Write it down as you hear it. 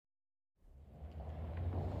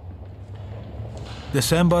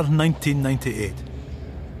December 1998.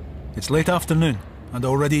 It's late afternoon, and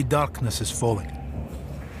already darkness is falling.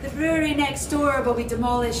 The brewery next door will be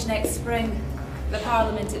demolished next spring. The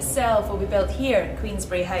Parliament itself will be built here in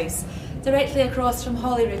Queensberry House, directly across from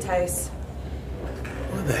Holyrood House.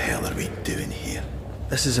 What the hell are we doing here?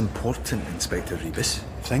 This is important, Inspector Rebus.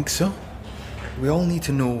 Think so? We all need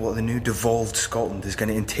to know what the new devolved Scotland is going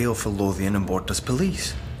to entail for Lothian and Borders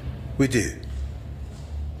Police. We do.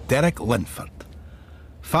 Derek Linford,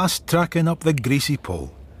 fast-tracking up the greasy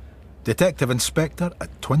pole. Detective Inspector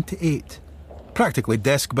at 28. Practically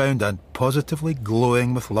desk-bound and positively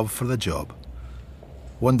glowing with love for the job.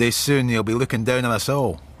 One day soon he'll be looking down on us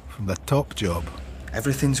all from the top job.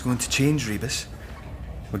 Everything's going to change, Rebus.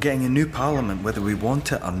 We're getting a new Parliament whether we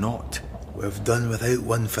want it or not. We've done without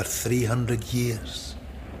one for 300 years.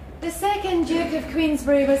 The second Duke of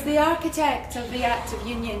Queensberry was the architect of the Act of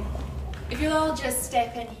Union. If you'll all just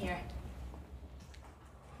step in here.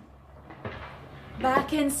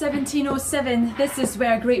 Back in 1707, this is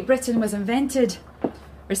where Great Britain was invented.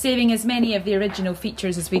 We're saving as many of the original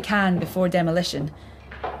features as we can before demolition.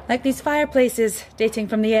 Like these fireplaces dating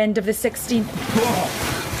from the end of the 16th...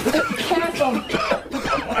 Careful!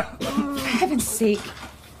 For heaven's sake.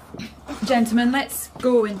 Gentlemen, let's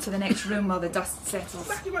go into the next room while the dust settles.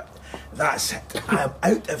 That's it. I'm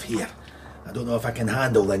out of here. I don't know if I can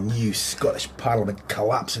handle the new Scottish Parliament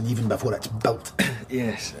collapsing even before it's built.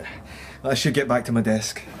 Yes. I should get back to my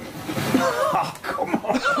desk. Oh, come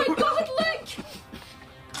on. Oh my God, look!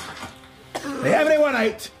 Hey, everyone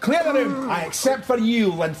out. Clear the room. Except for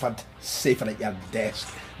you, Linford. Safer at your desk.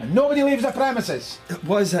 And nobody leaves the premises.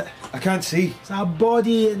 What is it? I can't see. It's a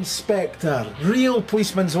body inspector. Real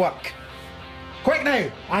policeman's work. Quick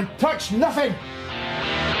now, and touch nothing.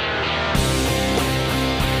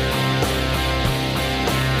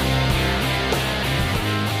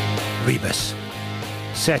 Rebus.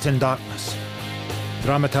 Set in Darkness.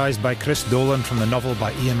 Dramatised by Chris Dolan from the novel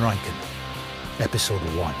by Ian Rankin. Episode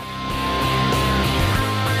 1.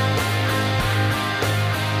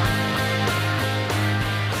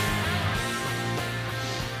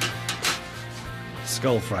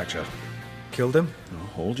 Skull fracture. Killed him? Oh,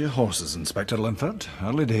 hold your horses, Inspector Linford.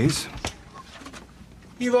 Early days.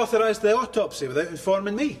 You've authorised the autopsy without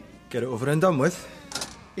informing me. Get it over and done with.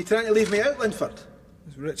 You trying to leave me out, Linford?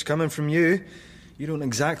 It's rich coming from you. You don't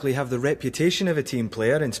exactly have the reputation of a team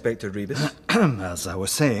player, Inspector Rebus. As I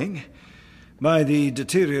was saying, by the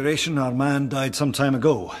deterioration, our man died some time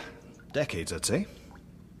ago. Decades, I'd say.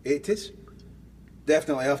 80s?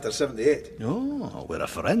 Definitely after 78. Oh, we're a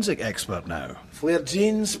forensic expert now. Flared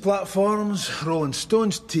jeans, platforms, Rolling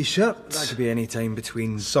Stones t-shirt. That could be any time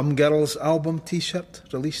between... Some Girls album t-shirt,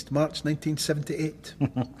 released March 1978.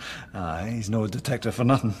 Aye, he's no detective for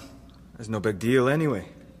nothing. That's no big deal anyway.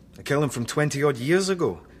 A killing from 20-odd years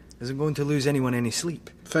ago isn't going to lose anyone any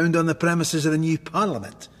sleep. Found on the premises of the new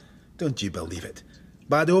Parliament. Don't you believe it?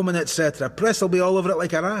 Bad omen, etc. Press will be all over it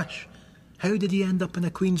like a rash. How did he end up in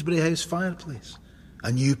a Queensberry House fireplace?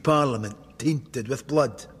 A new Parliament tainted with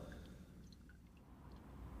blood.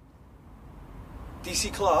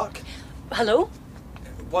 DC Clark? Hello?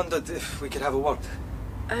 Wondered if we could have a word.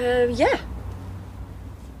 Yeah.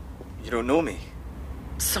 You don't know me?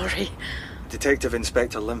 Sorry. Detective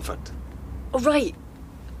Inspector Linford. Oh, right.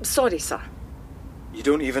 Sorry, sir. You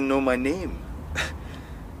don't even know my name.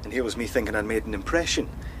 And here was me thinking I'd made an impression.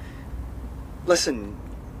 Listen,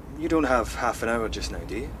 you don't have half an hour just now,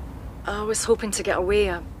 do you? I was hoping to get away.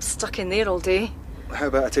 I'm stuck in there all day. How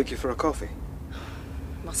about I take you for a coffee?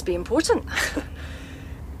 Must be important.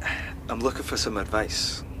 I'm looking for some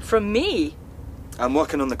advice. From me? I'm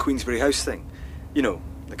working on the Queensberry House thing. You know,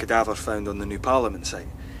 the cadaver found on the new Parliament site.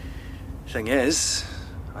 Thing is,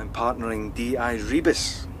 I'm partnering D.I.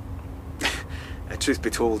 Rebus. Truth be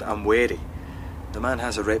told, I'm wary. The man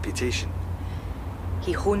has a reputation.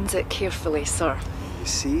 He hones it carefully, sir. You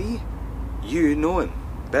see? You know him.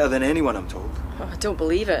 Better than anyone, I'm told. Oh, I don't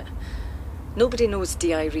believe it. Nobody knows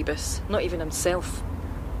D.I. Rebus, not even himself.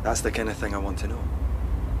 That's the kind of thing I want to know.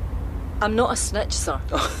 I'm not a snitch, sir.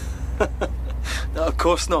 No, of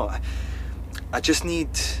course not. I just need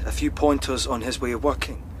a few pointers on his way of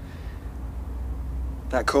working.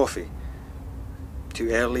 That coffee. Too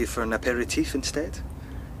early for an aperitif instead?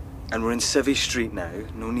 And we're in Civvy Street now.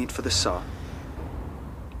 No need for the sir.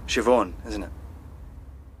 Siobhan, isn't it?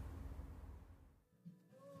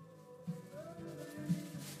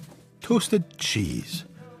 Toasted cheese.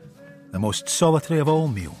 The most solitary of all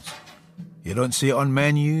meals. You don't see it on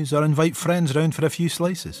menus or invite friends round for a few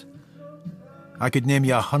slices. I could name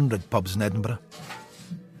you 100 pubs in Edinburgh.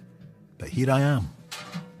 But here I am.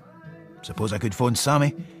 Suppose I could phone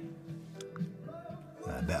Sammy.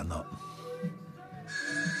 better not.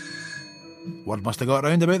 Word must have got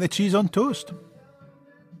round about the cheese on toast.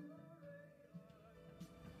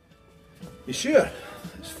 You sure?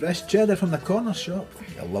 It's fresh cheddar from the corner shop.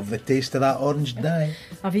 You'll love the taste of that orange dye.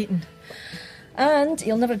 I've eaten. And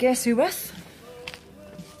you'll never guess who with.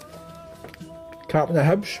 Captain of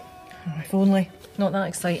Hibs. Oh, if only. Not that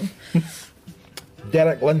exciting.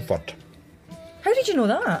 Derek Linford. How did you know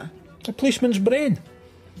that? A policeman's brain.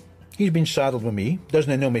 He's been saddled with me,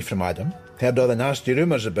 doesn't know me from Adam, heard all the nasty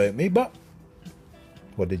rumours about me, but...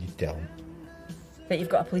 What did you tell him? Bet you've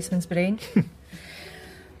got a policeman's brain.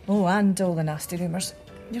 Oh, and all the nasty rumours.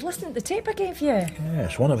 You're listening to the tape I gave you. Yeah,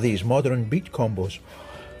 it's one of these modern beat combos.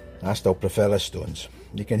 I still prefer the Stones.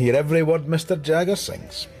 You can hear every word Mr. Jagger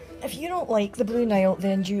sings. If you don't like the Blue Nile,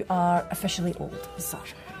 then you are officially old, sir.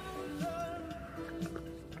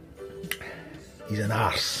 He's an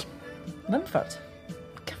arse. Linford?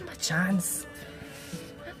 Give him a chance.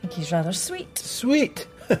 I think he's rather sweet. Sweet.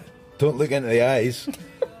 Don't look into the eyes.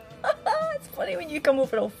 It's funny when you come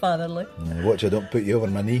over all fatherly. Watch I don't put you over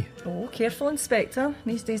my knee. Oh, careful, Inspector.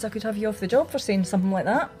 These days I could have you off the job for saying something like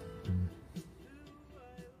that.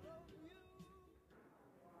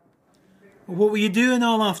 What were you doing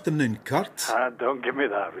all afternoon, Kurt? Don't give me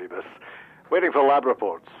that, Rebus. Waiting for lab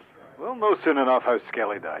reports. We'll know soon enough how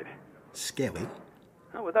Skelly died. Skelly?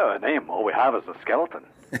 Without a name, all we have is a skeleton.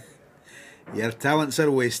 Your talents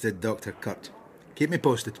are wasted, Dr. Kurt. Keep me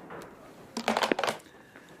posted.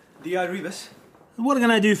 D.I. Rebus? What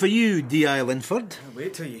can I do for you, D.I. Linford?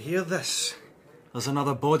 Wait till you hear this. There's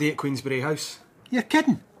another body at Queensberry House. You're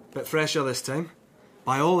kidding. Bit fresher this time.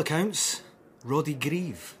 By all accounts, Roddy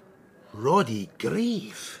Grieve. Roddy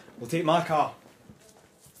Grieve? We'll take my car.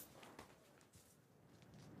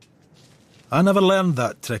 I never learned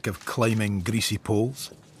that trick of climbing greasy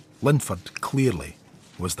poles. Linford, clearly,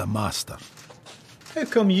 was the master. How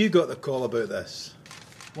come you got the call about this?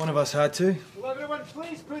 One of us had to. Will everyone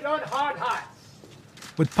please put on hard hats?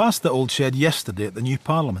 We'd passed the old shed yesterday at the new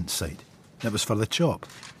Parliament site. It was for the chop.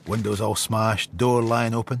 Windows all smashed, door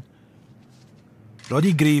lying open.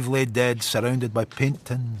 Roddy Grieve lay dead, surrounded by paint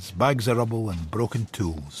tins, bags of rubble and broken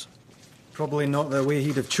tools. Probably not the way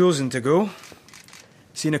he'd have chosen to go.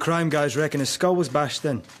 Seen a crime guys reckon his skull was bashed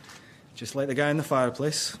in. Just like the guy in the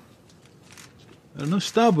fireplace. There are no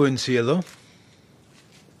stab wounds here, though.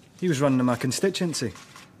 He was running in my constituency.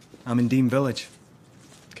 I'm in Dean Village.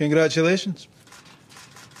 Congratulations.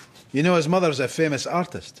 You know his mother's a famous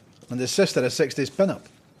artist, and his sister a 60s pin-up.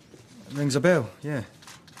 Rings a bell, yeah.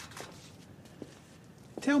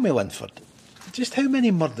 Tell me, Linford, just how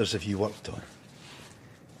many murders have you worked on?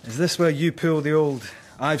 Is this where you pull the old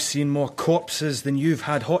 "I've seen more corpses than you've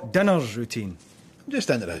had hot dinners" routine? I'm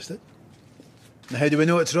just interested. Now, how do we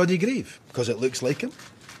know it's Roddy Grieve? Because it looks like him?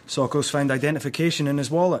 Sokos found identification in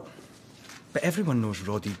his wallet. But everyone knows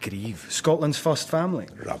Roddy Grieve, Scotland's first family.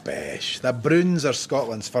 Rubbish. The Bruins are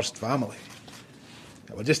Scotland's first family.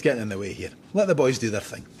 We're just getting in the way here. Let the boys do their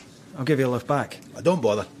thing. I'll give you a lift back. Don't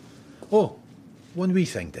bother. Oh, one wee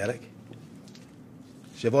thing, Derek.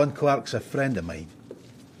 Siobhan Clark's a friend of mine.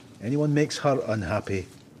 Anyone makes her unhappy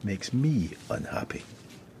makes me unhappy.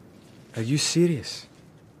 Are you serious?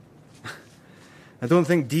 I don't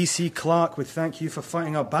think D.C. Clark would thank you for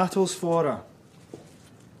fighting our battles for her.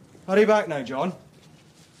 Hurry back now, John.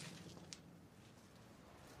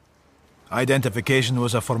 Identification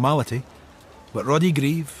was a formality, but Roddy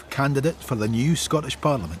Grieve, candidate for the new Scottish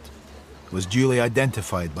Parliament, was duly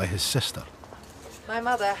identified by his sister. My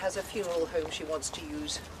mother has a funeral home she wants to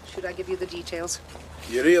use. Should I give you the details?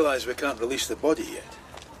 You realise we can't release the body yet?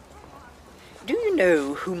 Do you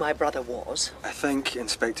know who my brother was? I think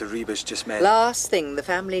Inspector Rebus just meant... Last thing the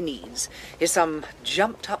family needs is some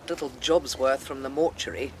jumped-up little Jobsworth from the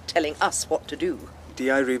mortuary telling us what to do.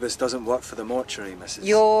 D.I. Rebus doesn't work for the mortuary, Mrs...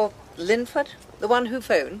 You're Linford, the one who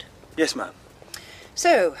phoned? Yes, ma'am.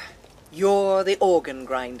 So, you're the organ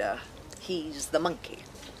grinder. He's the monkey.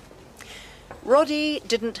 Roddy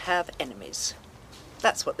didn't have enemies.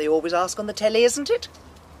 That's what they always ask on the telly, isn't it?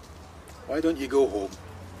 Why don't you go home,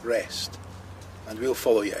 rest, and we'll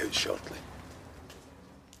follow you out shortly.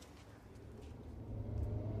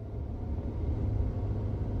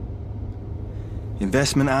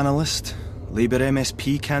 Investment analyst, Labour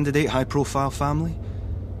MSP candidate, high-profile family.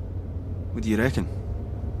 What do you reckon?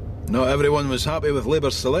 Not everyone was happy with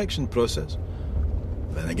Labour's selection process.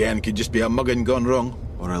 Then again, could just be a mugging gone wrong.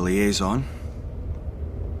 Or a liaison.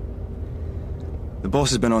 The boss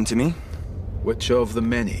has been on to me. Which of the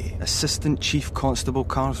many? Assistant Chief Constable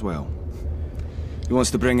Carswell. He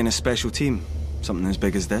wants to bring in a special team. Something as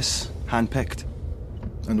big as this. Hand-picked.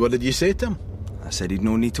 And what did you say to him? I said he'd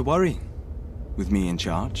no need to worry. with me in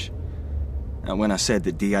charge. And when I said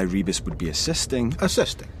that D.I. Rebus would be assisting...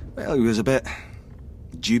 Assisting? Well, he was a bit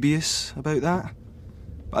dubious about that.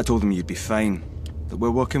 But I told him you'd be fine, that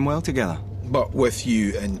we're working well together. But with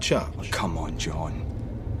you in charge? Oh, come on, John.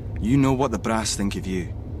 You know what the brass think of you.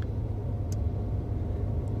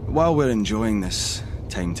 While we're enjoying this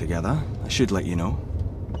time together, I should let you know.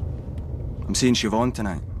 I'm seeing Siobhan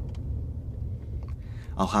tonight.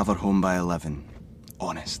 I'll have her home by 11.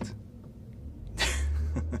 Honest.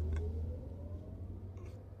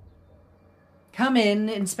 Come in,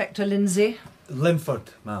 Inspector Lindsay.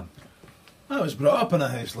 Linford, ma'am. I was brought up in a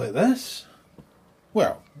house like this.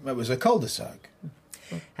 Well, it was a cul-de-sac.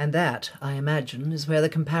 And that, I imagine, is where the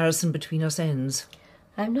comparison between us ends.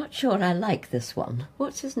 I'm not sure I like this one.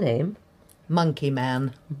 What's his name? Monkey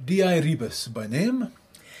Man. D.I. Rebus by name.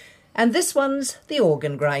 And this one's the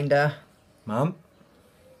organ grinder. Ma'am?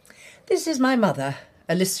 This is my mother,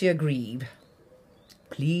 Alicia Grieve.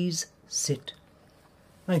 Please sit.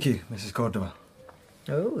 Thank you, Mrs. Cordova.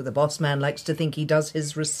 Oh, the boss man likes to think he does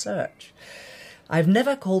his research. I've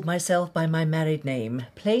never called myself by my married name.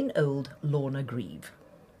 Plain old Lorna Grieve.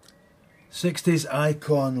 60s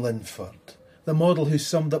icon Linford. The model who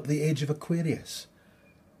summed up the age of Aquarius.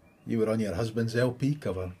 You were on your husband's LP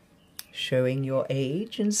cover. Showing your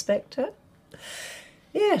age, Inspector?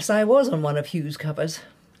 Yes, I was on one of Hugh's covers.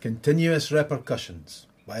 Continuous Repercussions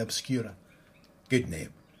by Obscura. Good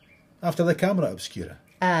name. After the Camera Obscura.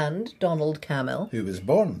 And Donald Camel. Who was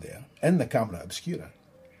born there, in the Camera Obscura.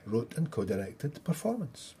 Wrote and co-directed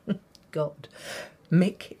Performance. God.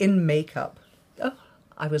 Mick in makeup. Oh,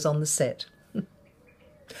 I was on the set.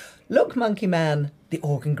 Look, Monkey Man, the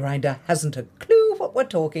organ grinder hasn't a clue what we're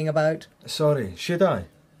talking about. Sorry, should I?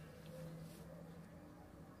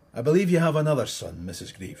 I believe you have another son,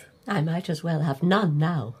 Mrs. Grieve. I might as well have none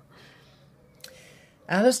now.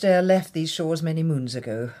 Alistair left these shores many moons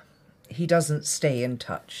ago. He doesn't stay in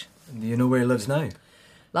touch. Do you know where he lives now?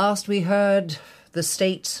 Last we heard, the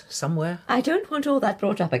States somewhere. I don't want all that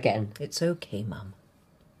brought up again. It's okay, Mum.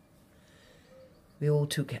 We all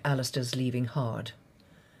took Alistair's leaving hard.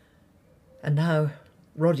 And now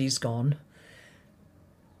Roddy's gone.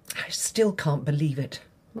 I still can't believe it.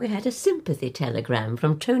 We had a sympathy telegram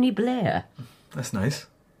from Tony Blair. That's nice.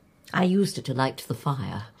 I used it to light the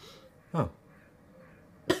fire. Oh.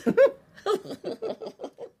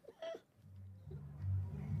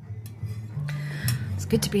 It's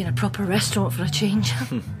good to be in a proper restaurant for a change.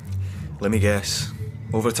 Let me guess.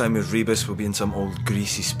 Overtime with Rebus will be in some old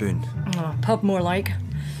greasy spoon. Oh, pub more like.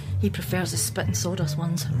 He prefers the spit and sawdust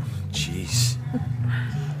ones. Jeez.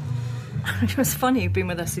 It was funny being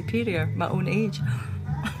with a superior my own age.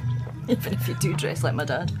 Even if you do dress like my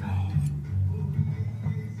dad.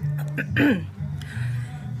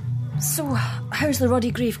 So, how's the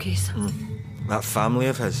Roddy Grieve case? That family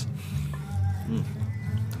of his.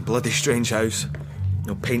 Bloody strange house.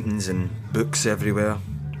 No paintings and books everywhere.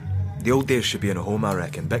 The old days should be in a home, I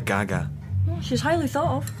reckon. Bit gaga. Well, she's highly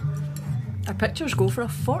thought of. Her pictures go for a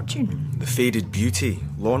fortune. The faded beauty,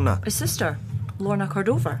 Lorna. His sister, Lorna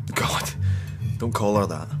Cordova. God, don't call her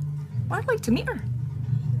that. I'd like to meet her.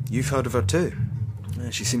 You've heard of her too.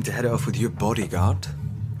 She seemed to hit it off with your bodyguard.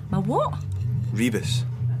 My what? Rebus.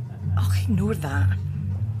 Oh, ignore that.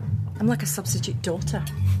 I'm like a substitute daughter.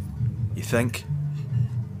 You think?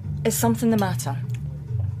 Is something the matter?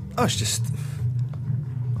 Oh, it's just...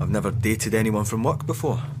 I've never dated anyone from work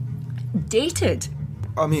before. Dated?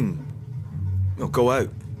 I mean, go out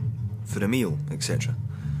for a meal, etc.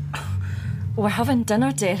 We're having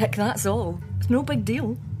dinner, Derek, that's all. It's no big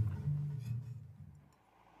deal.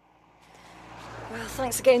 Well,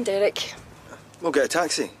 thanks again, Derek. We'll get a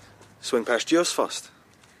taxi. Swing past yours first.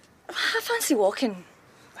 I fancy walking.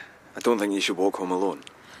 I don't think you should walk home alone.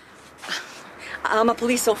 I'm a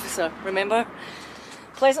police officer, remember?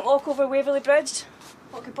 Pleasant walk over Waverley Bridge.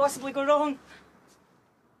 What could possibly go wrong?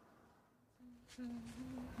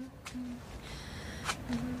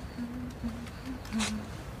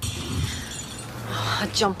 A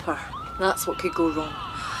jumper. That's what could go wrong.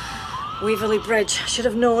 Waverley Bridge. Should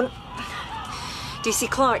have known. DC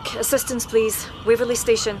Clark, assistance please. Waverley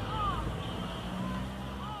Station.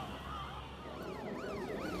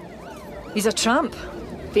 He's a tramp.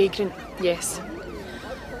 Vagrant, yes.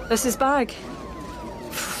 This is bag.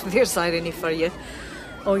 There's irony for you.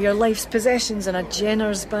 All your life's possessions in a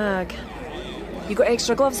Jenner's bag. You got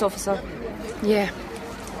extra gloves, officer? Yeah.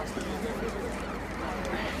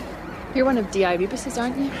 You're one of D.I. Rebus's,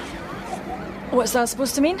 aren't you? What's that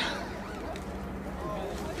supposed to mean?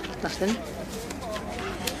 Nothing.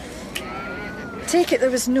 Take it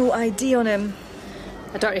there was no ID on him.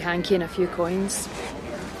 A dirty hanky and a few coins.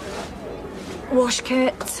 Wash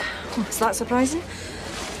kit. Is that surprising?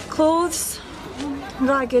 Clothes.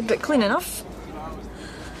 Ragged but clean enough.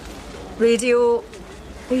 Radio.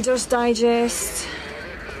 Reader's Digest.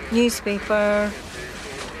 Newspaper.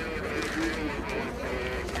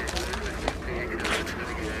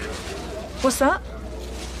 What's that?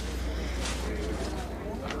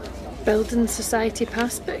 Building Society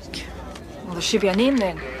Passbook. Well, there should be a name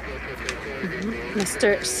then.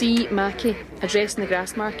 Mr. C. Mackey, address in the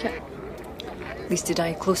Grassmarket. At least he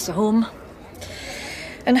died close to home.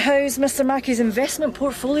 And how's Mr. Mackey's investment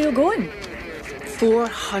portfolio going?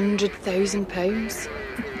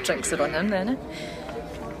 £400,000. Drinks are on him then, eh?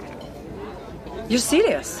 You're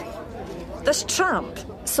serious? This tramp,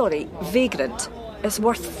 vagrant, is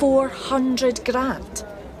worth 400 grand.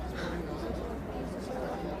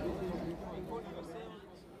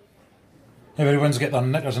 Everyone's got their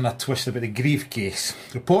knickers in a twist about the Grieve case.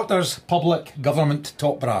 Reporters, public, government,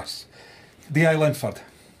 top brass. D.I. Linford.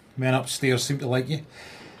 Men upstairs seem to like you.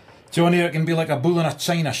 John here can be like a bull in a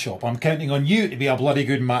china shop. I'm counting on you to be a bloody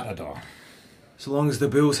good matador. So long as the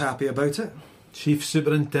bull's happy about it. Chief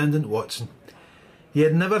Superintendent Watson.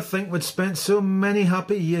 You'd never think we'd spent so many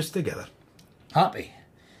happy years together. Happy?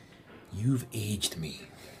 You've aged me.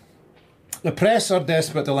 The press are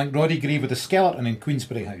desperate to link Roddy Grieve with the skeleton in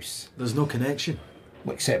Queensberry House. There's no connection.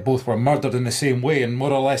 Well, except both were murdered in the same way in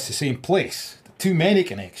more or less the same place. Too many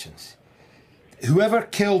connections. Whoever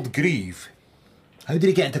killed Grieve, how did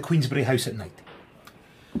he get into Queensberry House at night?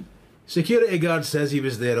 Security guard says he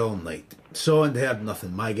was there all night. Saw and heard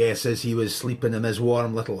nothing. My guess is he was sleeping in his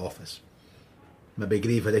warm little office. Maybe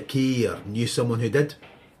Grieve had a key or knew someone who did.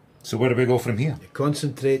 So where do we go from here? You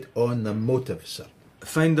concentrate on the motive, sir.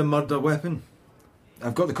 Find the murder weapon.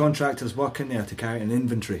 I've got the contractors working there to carry an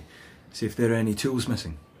inventory. See if there are any tools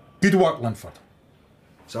missing. Good work, Linford.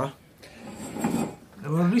 Sir? There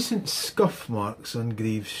were recent scuff marks on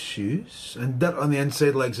Grieve's shoes and dirt on the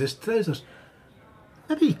inside legs of his trousers.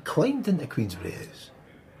 Maybe he climbed into Queensberry House.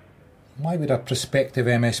 Why would a prospective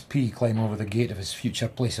MSP climb over the gate of his future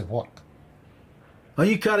place of work? Oh,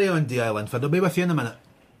 you carry on, D.I. Linford. I'll be with you in a minute.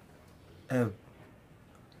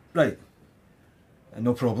 Right.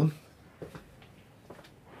 No problem.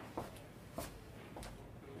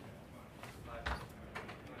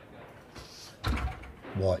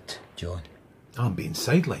 What, John? I'm being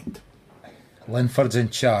sidelined. Linford's in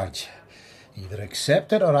charge. Either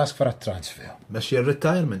accept it or ask for a transfer. Miss your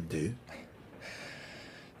retirement, do?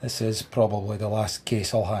 This is probably the last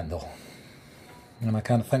case I'll handle. And I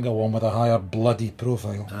can't think of one with a higher bloody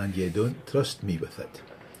profile. And you don't trust me with it,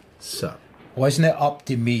 sir. Wasn't it up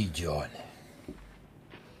to me, John?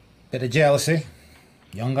 Bit of jealousy.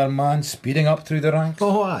 Younger man speeding up through the ranks.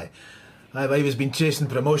 Oh, aye. I've always been chasing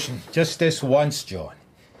promotion. Just this once, John.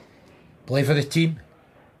 Play for the team.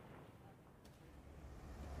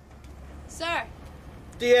 Sir.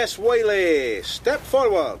 D.S. Wiley, step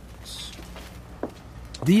forwards.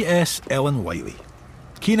 D.S. Ellen Wiley.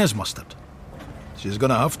 Keen as mustard. She's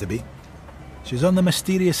going to have to be. She's on the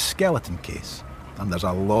mysterious skeleton case, and there's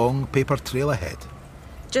a long paper trail ahead.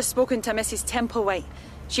 Just spoken to Mrs. Templewhite.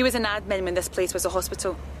 She was an admin when this place was a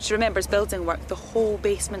hospital. She remembers building work. The whole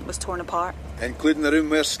basement was torn apart. Including the room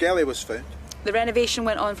where Skelly was found. The renovation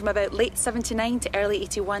went on from about late 79 to early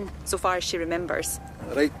 81, so far as she remembers.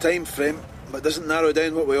 The right time frame, but doesn't narrow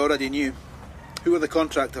down what we already knew. Who were the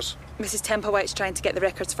contractors? Mrs. Templewhite's trying to get the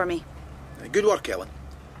records for me. Good work, Ellen.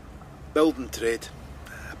 Building trade.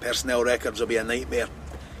 Personnel records will be a nightmare.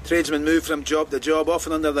 Tradesmen move from job to job,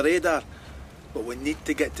 often under the radar. But we need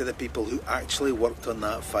to get to the people who actually worked on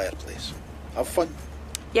that fireplace. Have fun.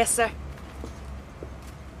 Yes, sir.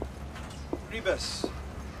 Rebus,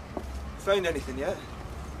 found anything yet?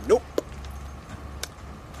 Nope.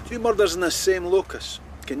 2 murders in the same locus.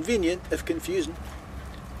 Convenient, if confusing.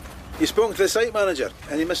 You spoke to the site manager.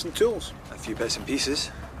 Any missing tools? A few bits and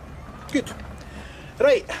pieces. Good.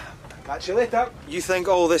 Right. Catch you later. You think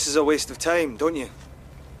all this is a waste of time, don't you?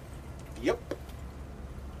 Yep.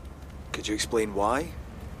 Could you explain why?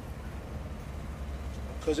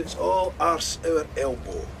 Because it's all arse our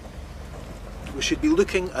elbow. We should be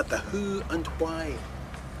looking at the who and why.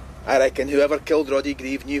 I reckon whoever killed Roddy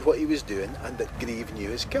Grieve knew what he was doing and that Grieve knew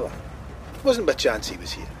his killer. It wasn't by chance he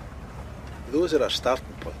was here. Those are our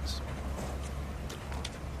starting points.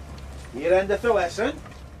 Here end of the lesson.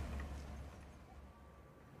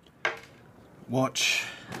 Watch,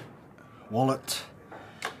 wallet,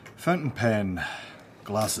 fountain pen,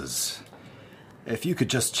 glasses. If you could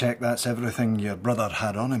just check that's everything your brother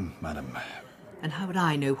had on him, madam. And how would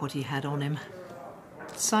I know what he had on him?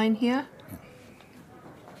 Sign here?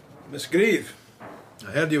 Miss Grieve,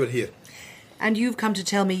 I heard you were here. And you've come to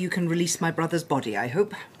tell me you can release my brother's body, I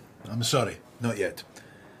hope. I'm sorry, not yet.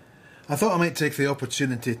 I thought I might take the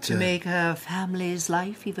opportunity to... To make her family's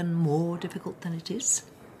life even more difficult than it is?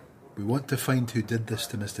 We want to find who did this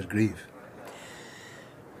to Mr. Grieve.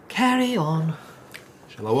 Carry on.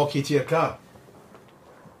 Shall I walk you to your car?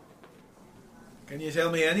 Can you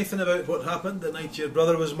tell me anything about what happened the night your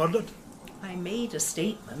brother was murdered? I made a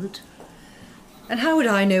statement. And how would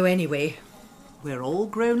I know anyway? We're all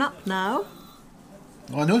grown up now.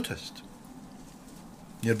 I noticed.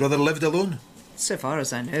 Your brother lived alone? So far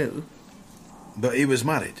as I know. But he was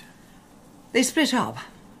married? They split up.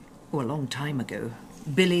 Oh, a long time ago.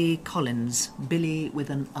 Billy Collins. Billy with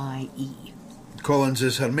an I-E. Collins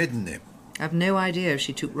is her maiden name? I've no idea if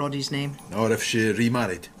she took Roddy's name. Or if she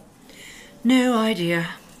remarried? No idea.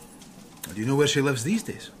 Do you know where she lives these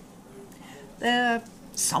days? They're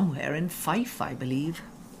somewhere in Fife, I believe.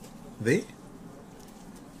 They?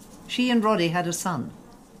 She and Roddy had a son.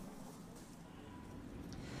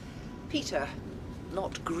 Peter,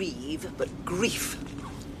 not Grieve, but Grief.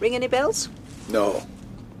 Ring any bells? No.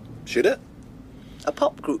 Should it? A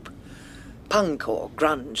pop group. Punk or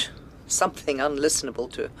grunge. Something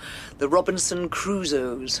unlistenable to the Robinson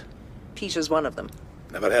Crusoes. Peter's one of them.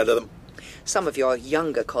 Never heard of them. Some of your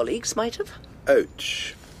younger colleagues might have.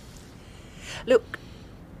 Ouch. Look,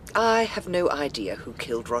 I have no idea who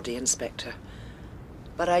killed Roddy Inspector.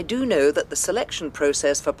 But I do know that the selection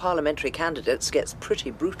process for parliamentary candidates gets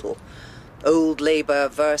pretty brutal. Old Labour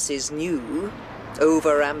versus new.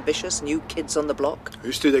 Over-ambitious new kids on the block.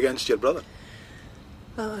 Who stood against your brother?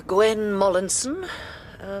 Gwen Mollinson.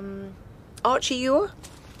 Archie Ure.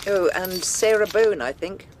 Oh, and Sarah Bone, I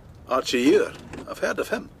think. Archie Ure? I've heard of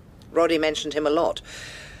him. Roddy mentioned him a lot.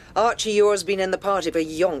 Archie Ure's been in the party for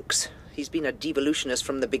yonks. He's been a devolutionist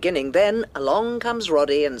from the beginning. Then along comes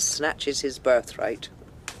Roddy and snatches his birthright.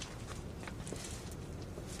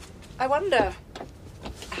 I wonder,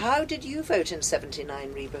 how did you vote in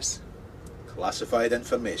 79, Rebus? Classified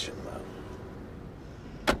information, ma'am.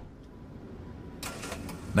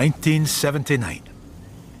 1979.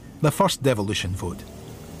 The first devolution vote.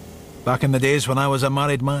 Back in the days when I was a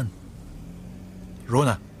married man.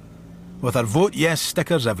 Rona, with her Vote Yes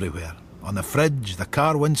stickers everywhere, on the fridge, the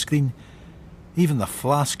car windscreen, even the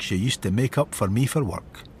flask she used to make up for me for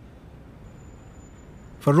work.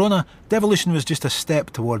 For Rona, devolution was just a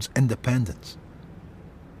step towards independence.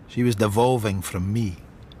 She was devolving from me.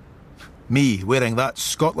 Me wearing that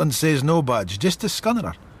Scotland Says No badge just to scunner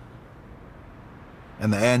her.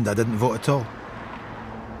 In the end, I didn't vote at all.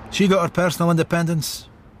 She got her personal independence,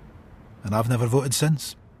 and I've never voted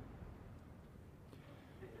since.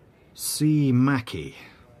 C. Mackey.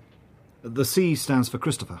 The C stands for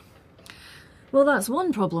Christopher. Well, that's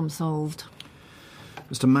one problem solved.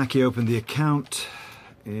 Mr. Mackey opened the account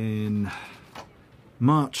in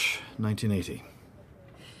March 1980.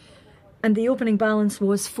 And the opening balance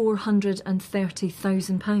was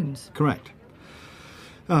 £430,000. Correct.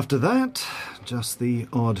 After that, just the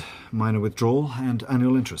odd minor withdrawal and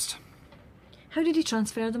annual interest. How did he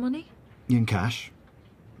transfer the money? In cash.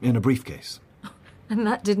 In a briefcase. And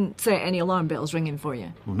that didn't set any alarm bells ringing for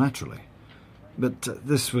you? Well, naturally. But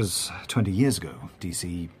this was 20 years ago,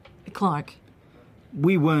 DC... Clark.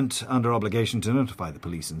 We weren't under obligation to notify the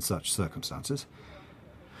police in such circumstances.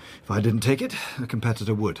 If I didn't take it, a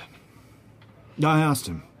competitor would. I asked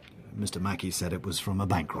him. Mr. Mackey said it was from a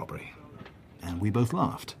bank robbery. And we both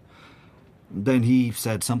laughed. Then he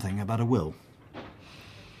said something about a will.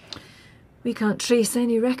 We can't trace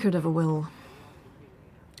any record of a will.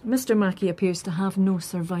 Mr. Mackey appears to have no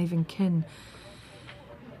surviving kin.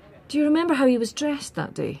 Do you remember how he was dressed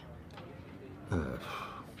that day?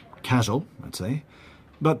 Casual, I'd say.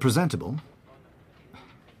 But presentable.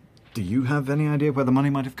 Do you have any idea where the money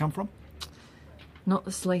might have come from? Not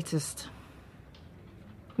the slightest.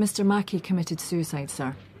 Mr. Mackey committed suicide,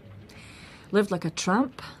 sir. Lived like a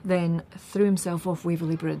tramp, then threw himself off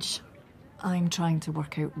Waverley Bridge. I'm trying to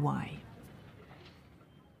work out why.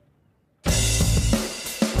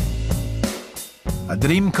 A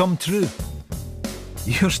dream come true.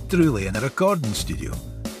 Yours truly in a recording studio.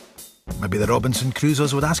 Maybe the Robinson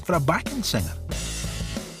Crusoes would ask for a backing singer.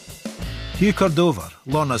 Hugh Cordover,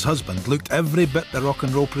 Lorna's husband, looked every bit the rock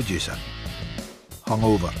and roll producer.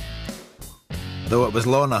 Hungover. Though it was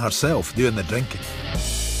Lorna herself doing the drinking.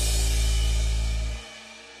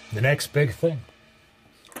 The next big thing.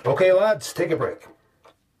 OK, lads, take a break.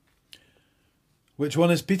 Which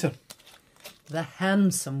one is Peter? The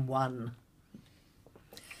handsome one.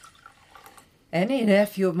 Any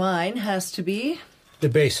nephew of mine has to be. The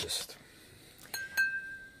bassist.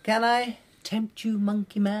 Can I tempt you,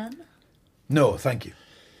 monkey man? No, thank you.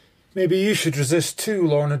 Maybe you should resist too,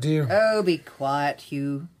 Lorna dear. Oh, be quiet,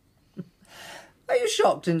 Hugh. Are you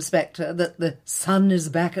shocked, Inspector, that the son is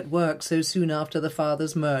back at work so soon after the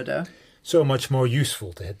father's murder? So much more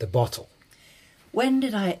useful to hit the bottle. When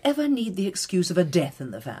did I ever need the excuse of a death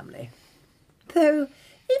in the family? Though,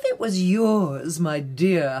 if it was yours, my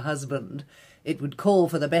dear husband, it would call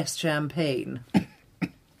for the best champagne.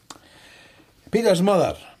 Peter's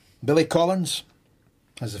mother, Billy Collins.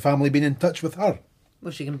 Has the family been in touch with her?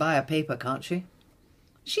 Well, she can buy a paper, can't she?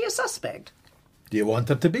 Is she a suspect? Do you want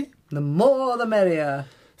her to be? The more the merrier.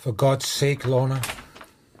 For God's sake, Lorna.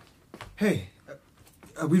 Hey,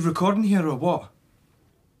 are we recording here or what?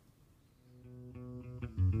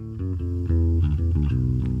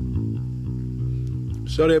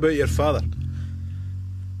 Sorry about your father.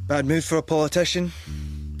 Bad mood for a politician.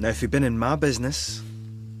 Now, if he'd been in my business...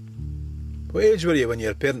 What age were you when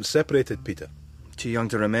your parents separated, Peter? Too young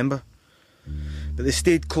to remember. But they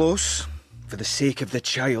stayed close, for the sake of the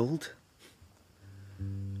child.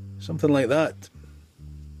 Something like that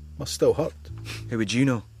must still hurt. How would you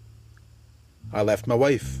know? I left my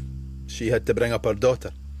wife. She had to bring up her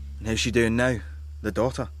daughter. And how's she doing now? The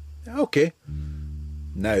daughter? Okay.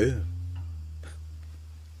 Now.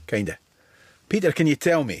 Kinda. Peter, can you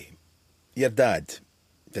tell me, your dad,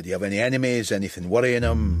 did he have any enemies, anything worrying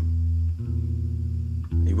him?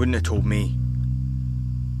 He wouldn't have told me.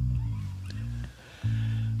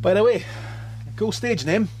 By the way, cool stage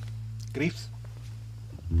name. Griefs.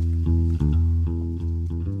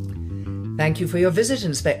 Thank you for your visit,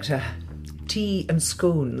 Inspector. Tea and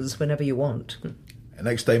scones whenever you want. And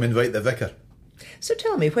next time invite the vicar. So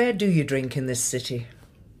tell me, where do you drink in this city?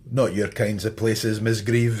 Not your kinds of places, Miss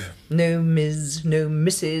Grieve. No Ms., no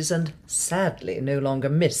Mrs., and sadly no longer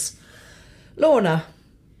Miss. Lorna.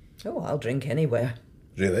 Oh, I'll drink anywhere.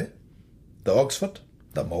 Really? The Oxford?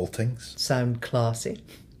 The Maltings? Sound classy.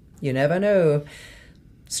 You never know.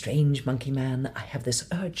 Strange monkey man, I have this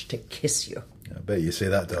urge to kiss you. I bet you say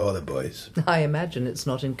that to all the boys. I imagine it's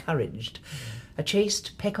not encouraged. A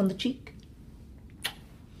chaste peck on the cheek?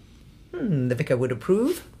 The vicar would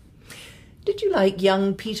approve. Did you like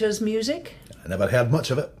young Peter's music? I never heard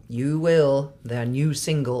much of it. You will. Their new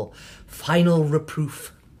single, Final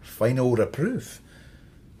Reproof. Final Reproof?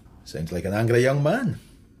 Sounds like an angry young man.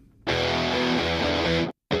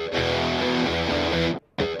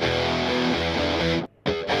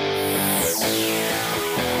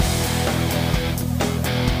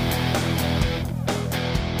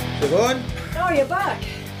 Siobhan? Oh, you're back.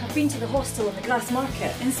 I've been to the hostel in the Grass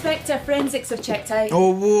Market. Inspector, forensics have checked out.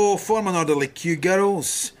 Oh, whoa, form an orderly queue,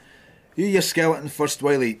 girls. You your skeleton first,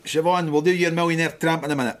 Wiley. Siobhan, we'll do your millionaire tramp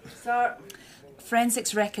in a minute. Sir,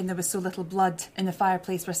 forensics reckon there was so little blood in the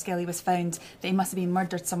fireplace where Skelly was found that he must have been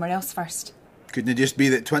murdered somewhere else first. Couldn't it just be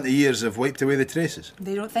that 20 years have wiped away the traces?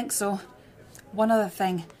 They don't think so. One other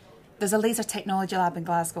thing. There's a laser technology lab in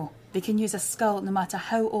Glasgow. They can use a skull no matter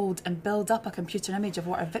how old and build up a computer image of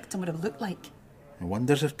what a victim would have looked like. The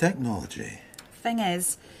wonders of technology. Thing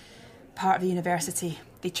is, part of the university,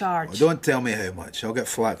 they charge. Oh, don't tell me how much. I'll get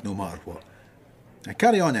flack no matter what. Now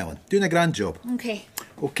carry on, Ellen. Doing a grand job. Okay.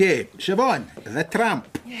 Okay, Siobhan, the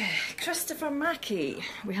tramp. Yeah, Christopher Mackey.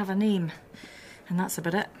 We have a name. And that's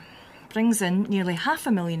about it. Brings in nearly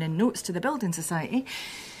 $500,000 in notes to the Building Society.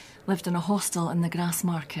 Lived in a hostel in the Grass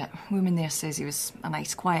Market. Woman there says he was a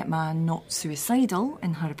nice, quiet man, not suicidal,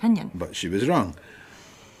 in her opinion. But she was wrong.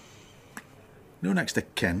 No next to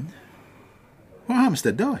kin. What happens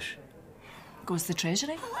to Dosh? Goes to the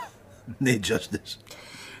Treasury. No justice.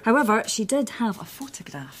 However, she did have a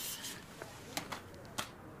photograph.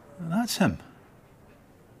 That's him.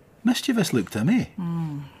 Mischievous look to me.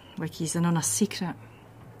 Like he's in on a secret.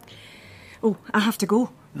 Oh, I have to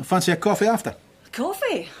go. Fancy a coffee after?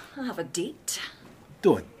 Coffee? I have a date.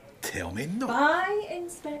 Don't tell me no. Bye,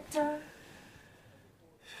 Inspector.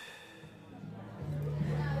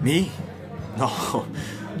 Me? No,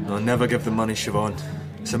 never give them money, Siobhan.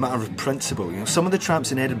 It's a matter of principle. You know, some of the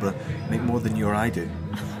tramps in Edinburgh make more than you or I do.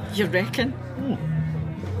 You reckon?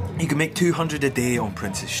 You can make 200 a day on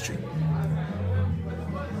Princess Street.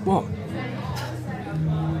 What?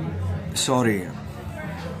 Sorry,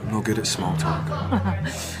 I'm no good at small talk.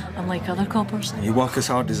 Unlike other coppers. You work as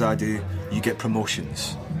hard as I do, you get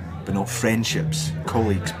promotions. But not friendships,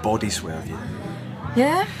 colleagues, body swerve you.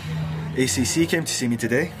 Yeah? ACC came to see me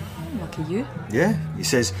today. Lucky you. Yeah, he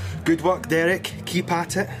says, good work, Derek, keep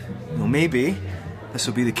at it. Well, maybe this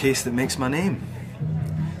will be the case that makes my name.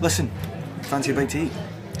 Listen, fancy a bite to eat?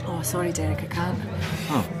 Oh, sorry, Derek, I can't.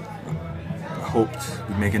 Oh, I hoped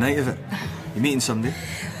we'd make a night of it. You meeting somebody?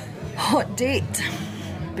 Hot date.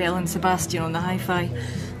 Belle and Sebastian on the hi-fi.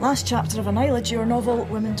 Last chapter of an Isla Dure novel,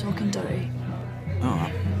 Women Talking Dory. Oh,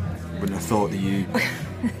 I wouldn't have thought that you...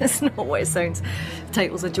 It's not what it sounds. The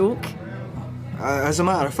title's a joke. As a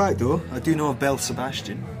matter of fact, though, I do know of Belle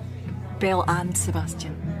Sebastian. Belle and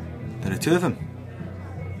Sebastian. There are two of them.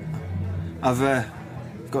 I've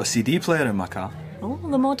got a CD player in my car. Oh,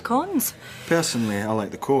 the mod cons. Personally, I like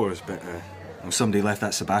the Cores, but somebody left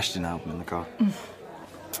that Sebastian album in the car.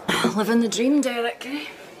 Living the dream, Derek, eh?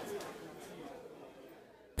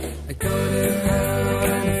 I go to hell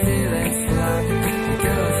and I feel it's like the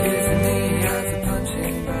girl's using me as a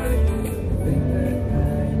punching bag.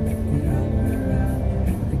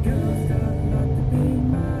 The girl's got not to be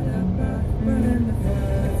mad about, but in the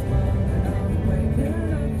first one that I'm waking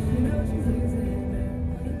up, she knows she's losing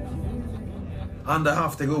it. And I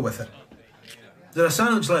have to go with her. Is there a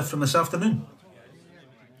sandwich left from this afternoon?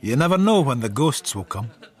 You never know when the ghosts will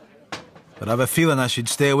come. But I have a feeling I should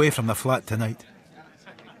stay away from the flat tonight.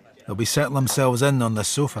 They'll be settling themselves in on the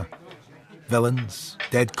sofa. Villains,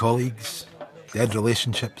 dead colleagues, dead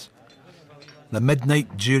relationships. The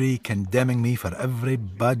midnight jury condemning me for every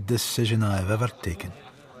bad decision I have ever taken.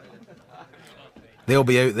 They'll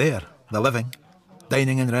be out there, the living,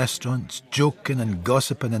 dining in restaurants, joking and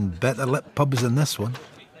gossiping in better lit pubs than this one.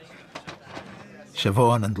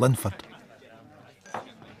 Siobhan and Linford.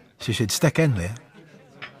 She should stick in there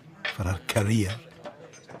for her career.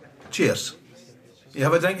 Cheers. You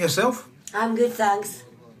have a drink yourself? I'm good, thanks.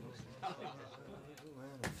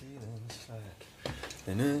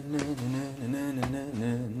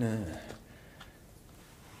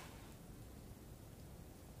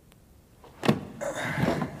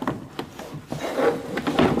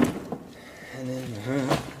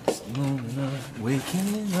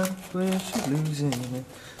 Waking up where she's losing it,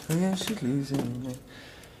 where she's losing it.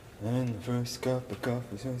 And the first cup of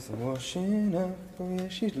coffee since the washing up, where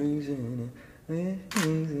she's losing it.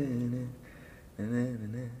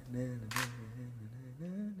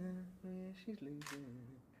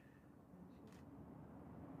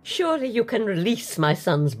 Surely you can release my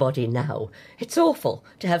son's body now. It's awful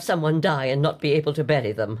to have someone die and not be able to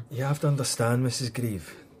bury them. You have to understand, Mrs.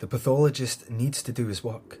 Grieve. The pathologist needs to do his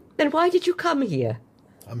work. Then why did you come here?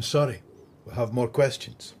 I'm sorry. We'll have more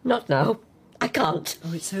questions. Not now. I can't.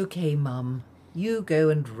 Oh, it's okay, Mum. You go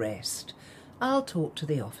and rest. I'll talk to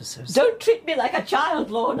the officers. Don't treat me like a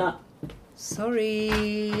child, Lorna.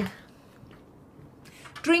 Sorry.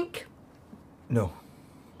 Drink? No.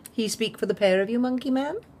 He speak for the pair of you, Monkey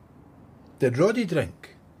Man? Did Roddy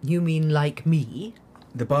drink? You mean like me?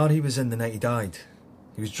 The bar he was in the night he died.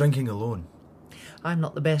 He was drinking alone. I'm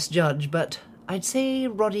not the best judge, but I'd say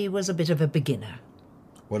Roddy was a bit of a beginner.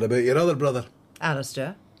 What about your other brother?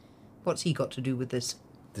 Alistair? What's he got to do with this?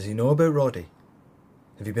 Does he know about Roddy?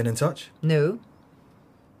 Have you been in touch? No.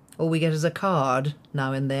 All we get is a card,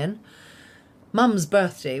 now and then. Mum's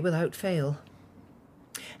birthday without fail.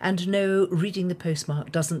 And no, reading the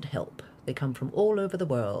postmark doesn't help. They come from all over the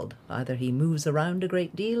world. Either he moves around a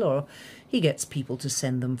great deal, or he gets people to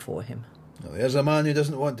send them for him. Well, there's a man who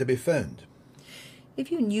doesn't want to be found.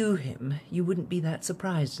 If you knew him, you wouldn't be that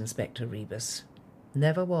surprised, Inspector Rebus.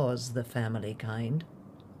 Never was the family kind.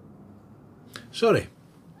 Sorry,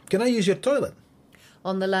 can I use your toilet?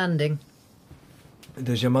 On the landing.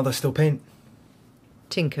 Does your mother still paint?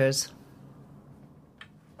 Tinkers.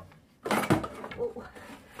 Oh,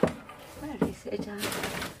 where is it? I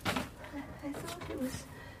thought it was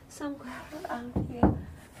somewhere around here.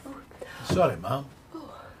 Oh. Sorry, ma'am.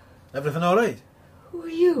 Everything all right? Who are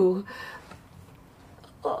you?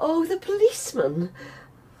 Oh, the policeman.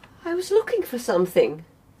 I was looking for something.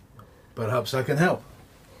 Perhaps I can help.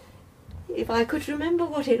 If I could remember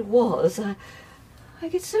what it was, I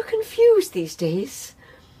get so confused these days.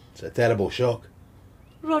 It's a terrible shock.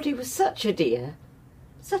 Roddy was such a dear,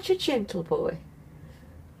 such a gentle boy.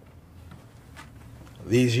 Are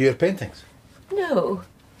these your paintings? No,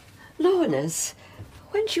 Lorna's.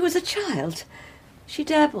 When she was a child, she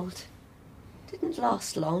dabbled. Didn't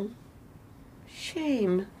last long.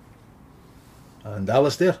 Shame. And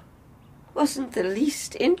Alistair? Wasn't the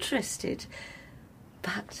least interested.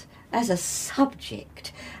 But as a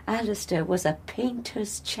subject, Alistair was a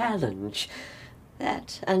painter's challenge.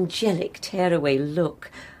 That angelic tearaway look,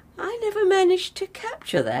 I never managed to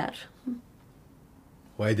capture that.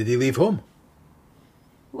 Why did he leave home?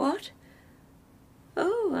 What?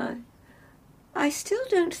 Oh, I still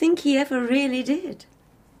don't think he ever really did.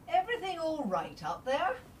 Everything all right up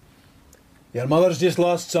there? Your mother's just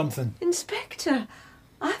lost something. Inspector,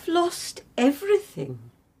 I've lost everything.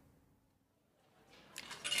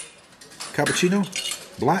 Cappuccino?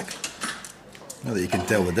 Black? Not that you can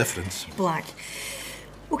tell the difference. Black.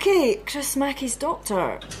 Okay, Chris Mackey's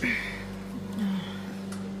doctor.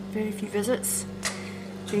 Very few visits.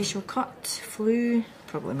 Facial cut, flu,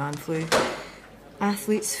 probably man flu.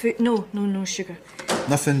 Athlete's foot. No sugar.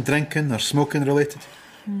 Nothing drinking or smoking related?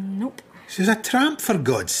 Nope. She's a tramp, for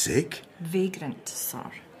God's sake. Vagrant,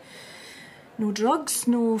 sir. No drugs,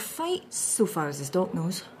 no fights, so far as his doc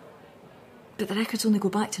knows. But the records only go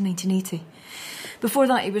back to 1980. Before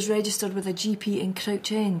that, he was registered with a GP in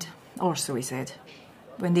Crouch End. Or so he said.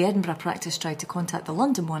 When the Edinburgh practice tried to contact the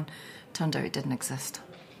London one, turned out it didn't exist.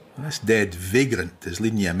 This dead vagrant is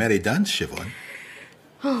leading you a merry dance, Siobhan.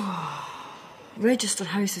 Register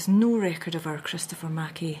House has no record of our Christopher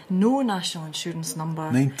Mackey. No national insurance number.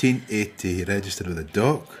 1980, he registered with a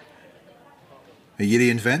doc. A year he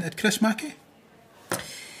invented Chris Mackey?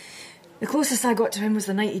 The closest I got to him was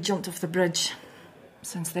the night he jumped off the bridge.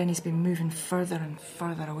 Since then, he's been moving further and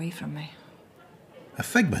further away from me. A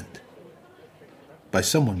figment? By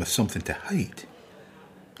someone with something to hide?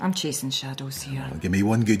 I'm chasing shadows here. Well, give me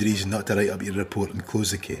one good reason not to write up your report and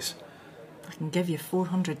close the case. I can give you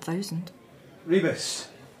 400,000. Rebus.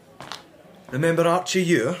 Remember Archie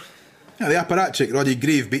Ure? Yeah, the apparatchik Roddy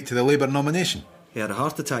Grieve beat to the Labour nomination. He had a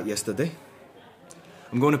heart attack yesterday.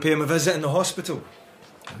 I'm going to pay him a visit in the hospital.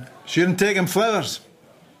 Shouldn't take him flowers.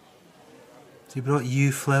 Has he brought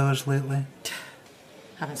you flowers lately?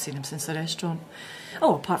 Haven't seen him since the restaurant.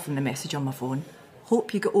 Oh, apart from the message on my phone.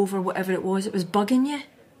 Hope you got over whatever it was bugging you.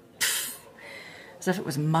 Pfft. As if it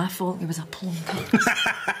was my fault he was a plonker.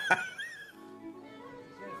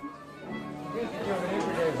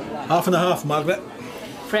 Half and a half, Margaret.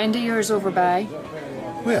 Friend of yours over by.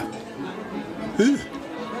 Where? Who?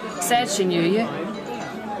 Said she knew you.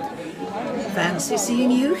 Fancy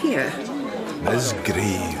seeing you here. Miss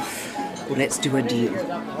Grieve. Well, let's do a deal.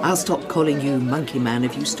 I'll stop calling you Monkey Man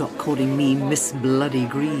if you stop calling me Miss Bloody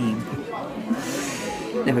Green.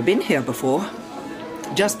 Never been here before.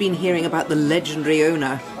 Just been hearing about the legendary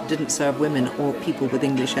owner. Didn't serve women or people with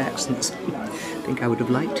English accents. Think I would have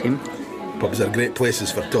liked him. Pubs are great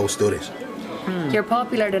places for tall stories. You're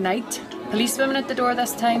popular tonight. Policewomen at the door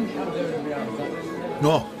this time.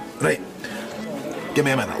 No, right. Give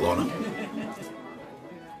me a minute, Lorna.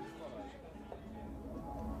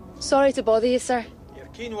 Sorry to bother you, sir. You're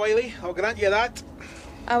keen, Wiley. I'll grant you that.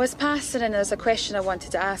 I was passing and there's a question I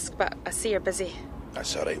wanted to ask, but I see you're busy.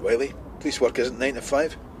 That's all right, Wiley. Police work isn't 9 to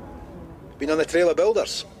 5. Been on the trail of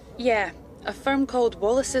builders. Yeah, a firm called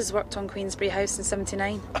Wallace's worked on Queensberry House in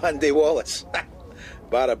 79. Andy Wallace.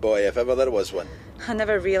 Barra boy, if ever there was one. I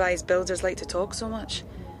never realised builders like to talk so much.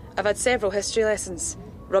 I've had several history lessons.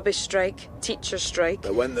 Rubbish strike, teacher strike.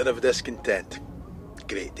 The winter of discontent.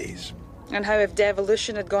 Great days. And how if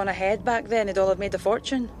devolution had gone ahead back then, they'd all have made a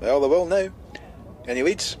fortune. Well, they will now. Any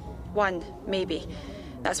leads? One, maybe.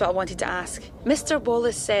 That's what I wanted to ask. Mr.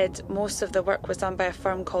 Wallace said most of the work was done by a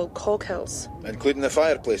firm called Coghills. Including the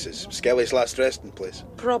fireplaces. Skelly's last resting place.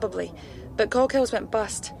 Probably. But Coghills went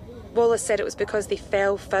bust. Wallace said it was because they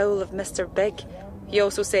fell foul of Mr. Big. He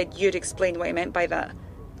also said you'd explain what he meant by that.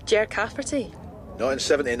 Ger Cafferty. Not in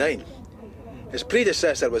 79. His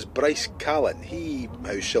predecessor was Bryce Callan. He,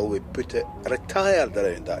 how shall we put it, retired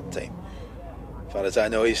around that time. As far as I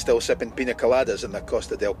know, he's still sipping pina coladas in the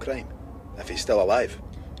Costa del Crime. If he's still alive.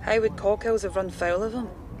 How would Coghills have run foul of him?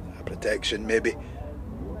 Protection, maybe.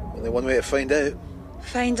 Only one way to find out.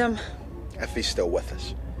 Find him. If he's still with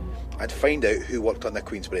us. I'd find out who worked on the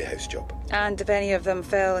Queensberry House job. And if any of them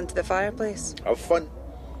fell into the fireplace. Have fun.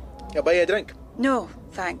 I'll buy you a drink. No,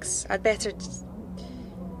 thanks. I'd better...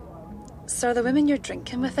 Sir, the women you're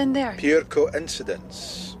drinking with in there? Pure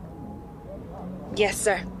coincidence. Yes,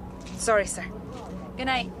 sir. Sorry, sir. Good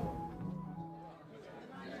night.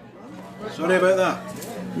 Sorry about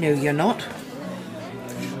that. No, you're not.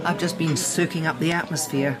 I've just been soaking up the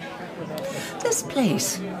atmosphere. This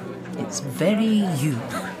place, it's very you.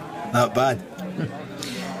 Not bad.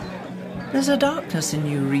 There's a darkness in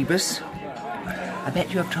you, Rebus. I bet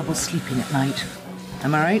you have trouble sleeping at night.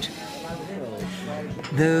 Am I right?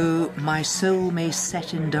 Though my soul may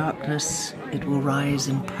set in darkness, it will rise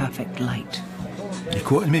in perfect light. You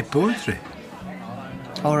quoting me poetry?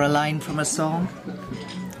 Or a line from a song?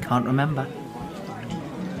 Can't remember.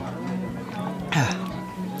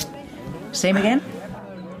 Same again?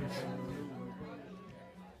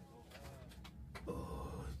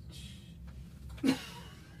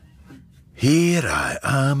 Here I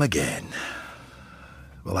am again.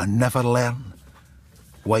 Will I never learn?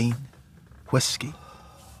 Wine? Whiskey?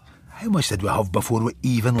 How much did we have before we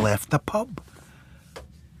even left the pub?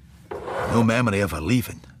 No memory of her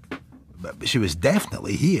leaving. But she was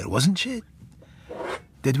definitely here, wasn't she?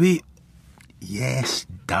 Did we... Yes,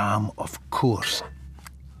 damn, of course.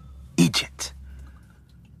 Egypt.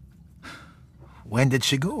 When did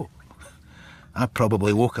she go? I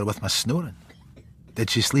probably woke her with my snoring. Did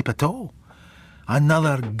she sleep at all?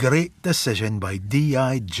 Another great decision by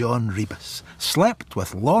D.I. John Rebus. Slept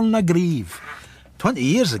with Lorna Grieve. 20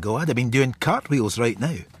 years ago, I'd have been doing cartwheels right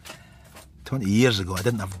now. 20 years ago, I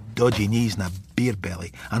didn't have dodgy knees and a beer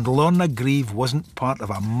belly, and Lorna Grieve wasn't part of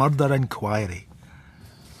a murder inquiry.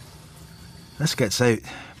 This gets out.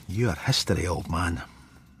 You are history, old man.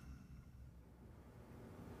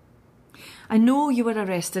 I know you were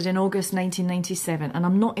arrested in August 1997, and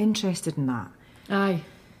I'm not interested in that. Aye,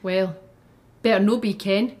 well, better no be,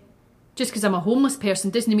 Ken. Just 'cause I'm a homeless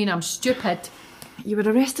person doesn't mean I'm stupid. You were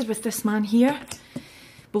arrested with this man here.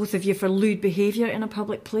 Both of you for lewd behaviour in a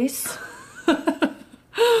public place.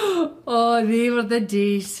 Oh, they were the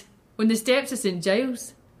days. On the steps of St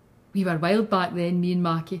Giles. We were wild back then, me and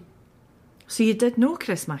Mackie. So you did know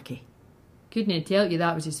Chris Mackie? Couldn't tell you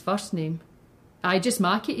that was his first name. Aye, just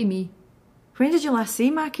Mackie to me. When did you last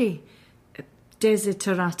see Mackie?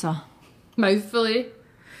 Desiderata. Mouthful, eh?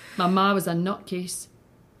 My ma was a nutcase.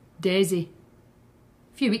 Desi.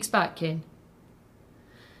 A few weeks back, Ken.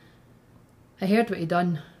 I heard what he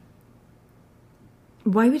done.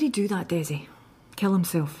 Why would he do that, Desi? Kill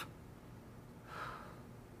himself?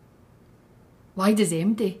 Why does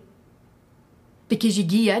MD? Because you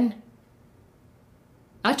gie in.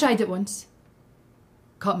 I tried it once.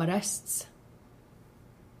 Cut my wrists.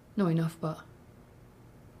 No enough, but...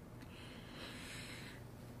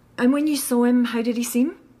 And when you saw him, how did he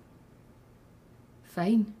seem?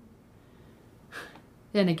 Fine.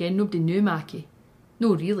 Then again, nobody knew Mackie.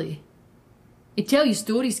 No, really. He'd tell you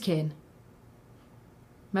stories, Ken.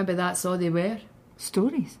 Maybe that's all they were.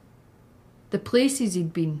 Stories? The places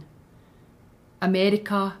he'd been.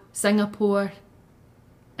 America, Singapore,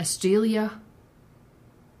 Australia.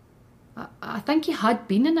 I think he had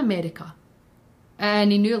been in America.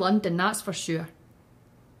 And he knew London, that's for sure.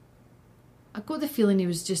 I got the feeling he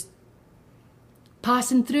was just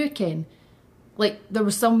passing through, Ken. Like there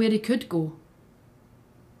was somewhere he could go.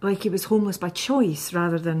 Like he was homeless by choice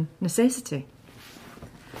rather than necessity.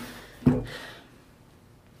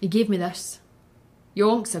 He gave me this,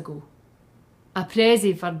 yonks ago. A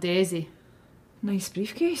prezi for Desi. Nice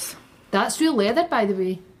briefcase. That's real leather, by the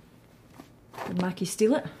way. Did Mackie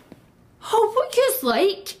steal it? Oh, what you's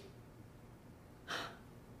like?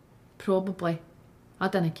 Probably. I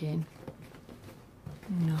dunna ken.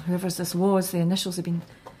 No, whoever's this was, the initials have been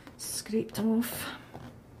scraped off.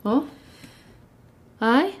 Oh?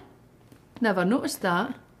 Aye? Never noticed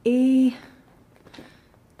that. A...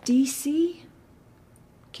 DC?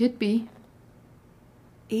 Could be.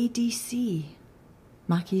 ADC.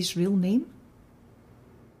 Mackie's real name?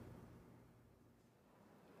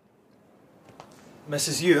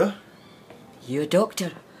 Mrs. Ewer? You a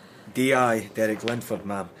doctor? D.I. Derek Linford,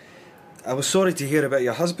 ma'am. I was sorry to hear about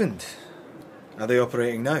your husband. Are they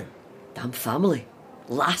operating now? Damn family.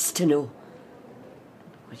 Last to know.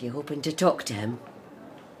 Were you hoping to talk to him?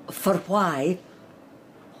 For why?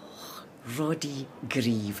 Oh, Roddy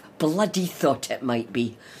Grieve. Bloody thought it might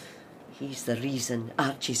be. He's the reason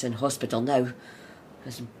Archie's in hospital now.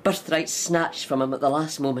 His birthright snatched from him at the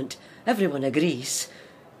last moment. Everyone agrees.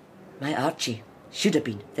 My Archie should have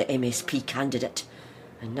been the MSP candidate.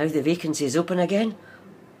 And now the vacancy's open again.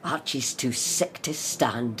 Archie's too sick to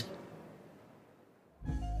stand.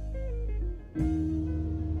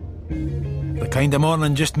 The kind of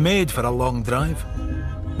morning just made for a long drive.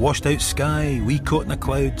 Washed out sky, wee coat in the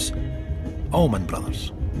clouds. Allman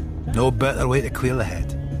Brothers. No better way to clear the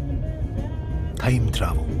head. Time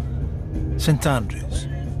travel. St Andrews.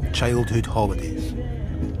 Childhood holidays.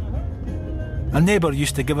 A neighbour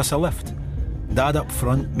used to give us a lift. Dad up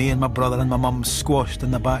front, me and my brother and my mum squashed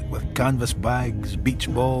in the back with canvas bags, beach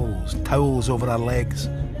balls, towels over our legs.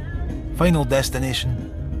 Final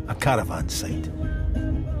destination, a caravan site.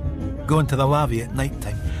 Going to the Lavie at night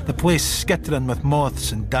time, the place skittering with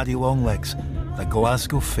moths and daddy longlegs, the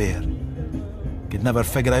Glasgow Fair. Could never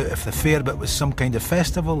figure out if the fair bit was some kind of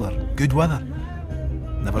festival or good weather.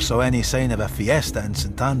 Never saw any sign of a fiesta in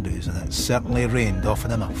St Andrews, and it certainly rained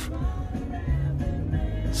often enough.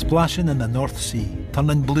 Splashing in the North Sea,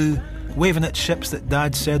 turning blue, waving at ships that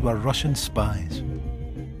Dad said were Russian spies.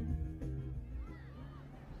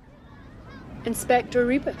 Inspector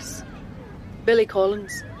Rebus. Billy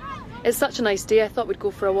Collins. It's such a nice day, I thought we'd go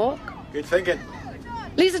for a walk. Good thinking.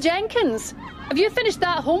 Lisa Jenkins, have you finished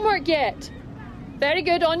that homework yet? Very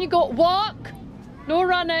good, on you go. Walk! No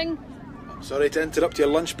running. Sorry to interrupt your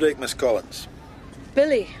lunch break, Miss Collins.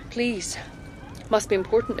 Billy, please. Must be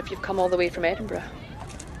important if you've come all the way from Edinburgh.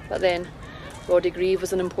 But then, Roddy Grieve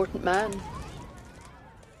was an important man.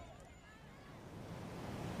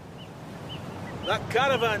 That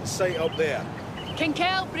caravan site up there.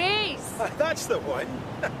 Kinkell Braes. That's the one.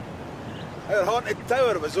 Our haunted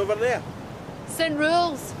tower was over there. St.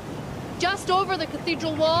 Rules. Just over the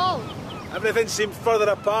cathedral wall. Everything seemed further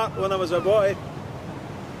apart when I was a boy.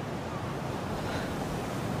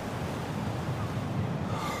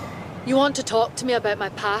 You want to talk to me about my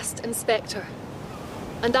past, Inspector?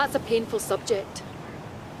 And that's a painful subject.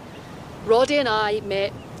 Roddy and I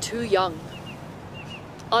met too young.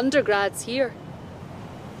 Undergrads here.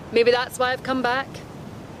 Maybe that's why I've come back.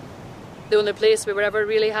 The only place we were ever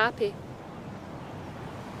really happy.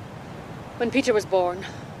 When Peter was born,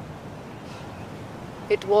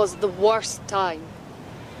 it was the worst time.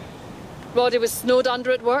 Roddy was snowed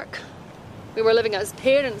under at work. We were living at his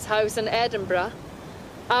parents' house in Edinburgh.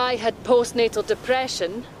 I had postnatal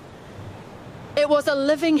depression. It was a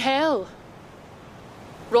living hell.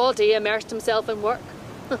 Roddy immersed himself in work.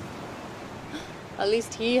 At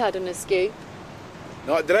least he had an escape.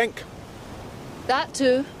 Not drink. That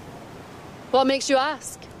too. What makes you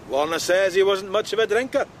ask? Lorna says he wasn't much of a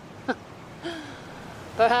drinker.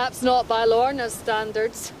 Perhaps not by Lorna's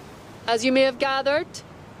standards, as you may have gathered.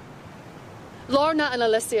 Lorna and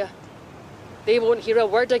Alicia, they won't hear a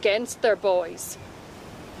word against their boys.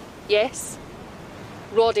 Yes,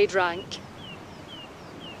 Roddy drank.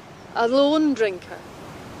 A lone drinker.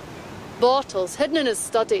 Bottles hidden in his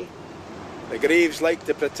study. The Greaves like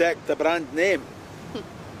to protect the brand name.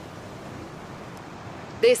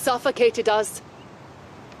 They suffocated us.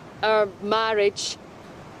 Our marriage.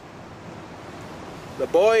 The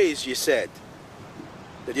boys, you said.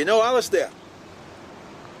 Did you know Alistair?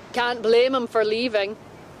 Can't blame him for leaving.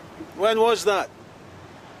 When was that?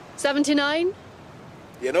 79?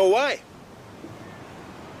 You know why?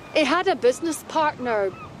 He had a business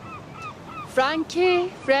partner. Frankie,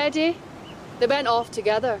 Freddie. They went off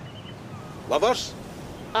together. Lovers?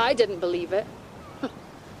 I didn't believe it.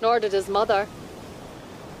 Nor did his mother.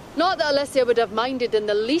 Not that Alicia would have minded in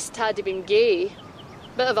the least had he been gay.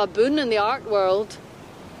 Bit of a boon in the art world.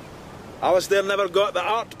 Alistair never got the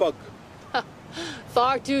art bug.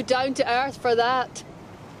 Far too down to earth for that.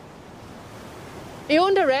 He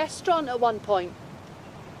owned a restaurant at one point.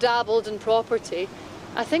 Dabbled in property.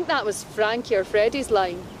 I think that was Frankie or Freddie's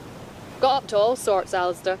line. Got up to all sorts,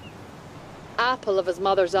 Alistair. Apple of his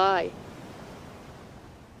mother's eye.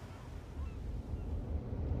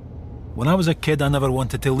 When I was a kid, I never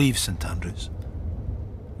wanted to leave St Andrews.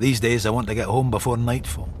 These days, I want to get home before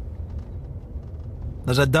nightfall.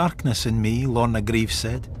 There's a darkness in me, Lorna Greaves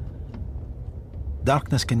said.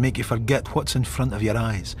 Darkness can make you forget what's in front of your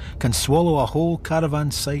eyes, can swallow a whole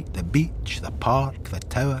caravan site, the beach, the park, the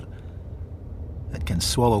tower. It can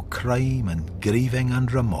swallow crime and grieving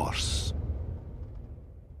and remorse.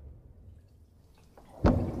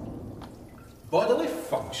 Bodily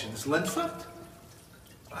functions, Linford.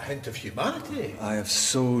 A hint of humanity. I have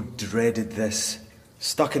so dreaded this.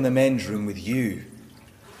 Stuck in the men's room with you.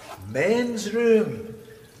 Men's room?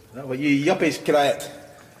 Not what you yuppies cry it.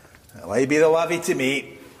 Well, I be the lavvy to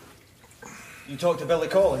me. You talked to Billy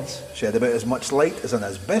Collins? Shed about as much light as an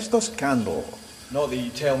asbestos candle. Not that you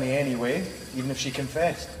tell me anyway, even if she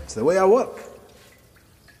confessed. It's the way I work.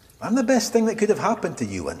 I'm the best thing that could have happened to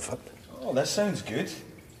you, Linford. Oh, this sounds good.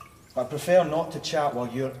 I prefer not to chat while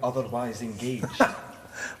you're otherwise engaged.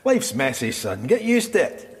 Life's messy, son. Get used to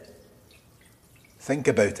it. Think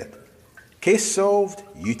about it. Case solved,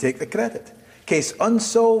 you take the credit. Case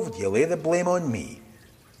unsolved, you lay the blame on me.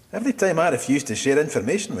 Every time I refuse to share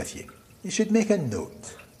information with you, you should make a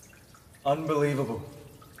note. Unbelievable.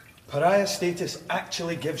 Pariah status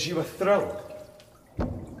actually gives you a thrill.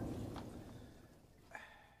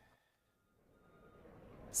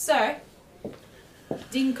 Sir,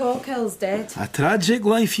 Dean Cockill's dead. A tragic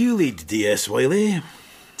life you lead, D.S. Wiley.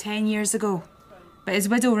 10 years ago. But his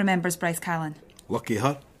widow remembers Bryce Callan. Lucky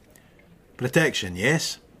her. Protection,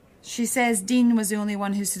 yes? She says Dean was the only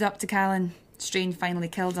one who stood up to Callan. Strain finally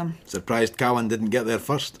killed him. Surprised Callan didn't get there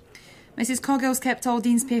first. Mrs. Coggill's kept all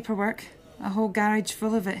Dean's paperwork. A whole garage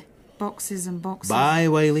full of it. Boxes and boxes. Bye,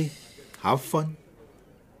 Wiley. Have fun.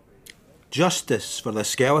 Justice for the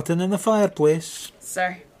skeleton in the fireplace.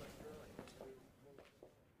 Sir.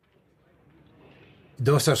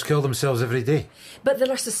 Doctors kill themselves every day. But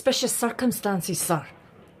there are suspicious circumstances, sir.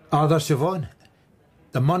 Are there, Siobhan?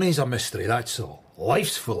 The money's a mystery, that's all.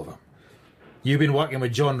 Life's full of them. You've been working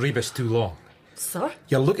with John Rebus too long. Sir?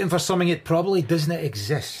 You're looking for something that probably doesn't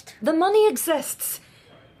exist. The money exists.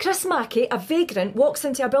 Chris Mackey, a vagrant, walks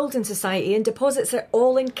into a building society and deposits it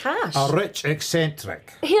all in cash. A rich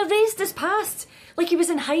eccentric. He erased his past, like he was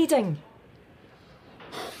in hiding.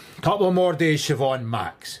 Couple more days, Siobhan,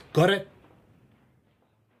 max. Got it?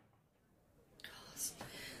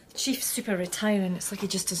 Chief's super retiring. It's like he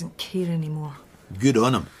just doesn't care anymore. Good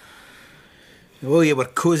on him. Oh, you were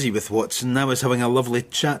cosy with Watson. I was having a lovely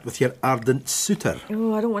chat with your ardent suitor.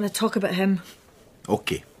 Oh, I don't want to talk about him.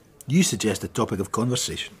 OK. You suggest a topic of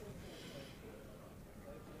conversation.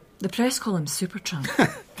 The press call him Supertramp.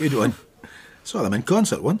 Good one. Saw them in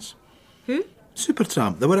concert once. Who?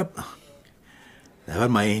 Supertramp. They were a... Never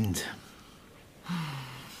mind.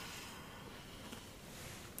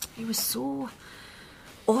 He was so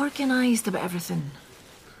organised about everything.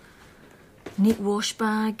 Neat wash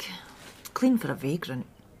bag, clean for a vagrant.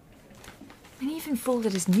 And he even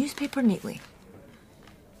folded his newspaper neatly.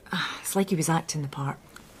 It's like he was acting the part.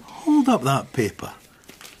 Hold up that paper.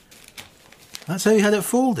 That's how you had it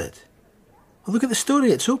folded. Well, look at the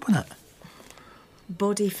story, it's open it.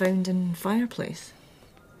 Body found in fireplace.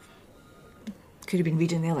 Could have been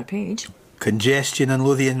reading the other page. Congestion on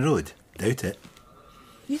Lothian Road. Doubt it.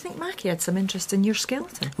 You think Mackie had some interest in your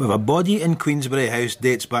skeleton? Well, a body in Queensberry House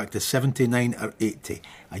dates back to 79 or 80.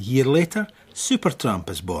 A year later, Supertramp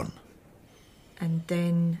is born. And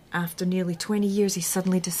then, after nearly 20 years, he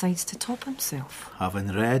suddenly decides to top himself.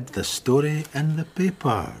 Having read the story in the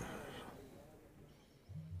paper.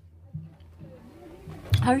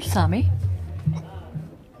 How's Sammy?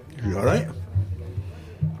 You alright?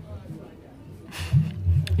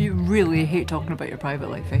 You really hate talking about your private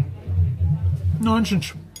life, eh?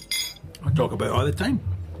 Nonsense. I talk about it all the time.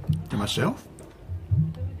 To myself.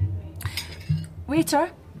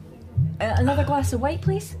 Waiter, another glass of white,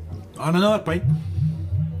 please. And another pint.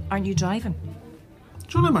 Aren't you driving?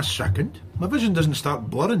 It's only my second. My vision doesn't start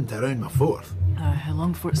blurring to around my fourth. How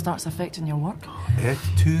long before it starts affecting your work? Et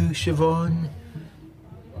tu, Siobhan?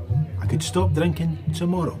 I could stop drinking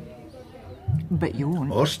tomorrow. But you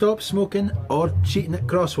won't. Or stop smoking, or cheating at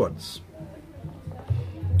crosswords.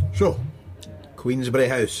 So, Queensberry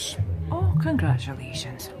House. Oh,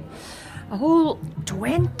 congratulations. A whole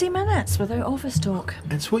 20 minutes without office talk.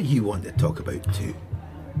 It's what you want to talk about too.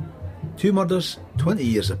 2 murders, 20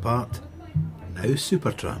 years apart. Now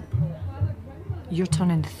Supertramp. You're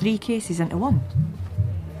turning 3 cases into 1.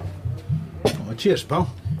 Oh, cheers,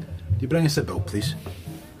 pal. Do you bring us a bill, please?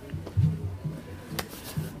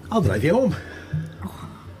 I'll drive you home. Oh,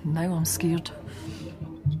 now I'm scared.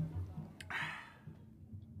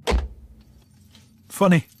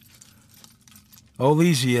 Funny. All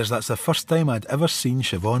these years, that's the first time I'd ever seen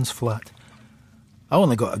Siobhan's flat. I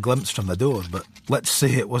only got a glimpse from the door, but let's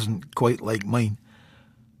say it wasn't quite like mine.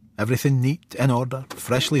 Everything neat, in order,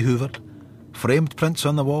 freshly hoovered. Framed prints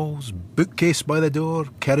on the walls, bookcase by the door,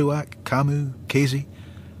 Kerouac, Camus, Casey.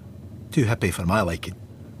 Too hippie for my liking.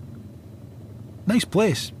 Nice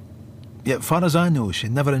place. Yet far as I know, she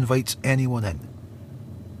never invites anyone in.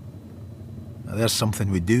 Now, there's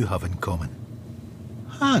something we do have in common.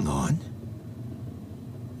 Hang on.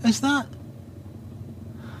 Is that...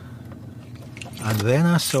 And then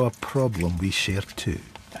I saw a problem we shared too.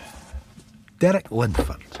 Derek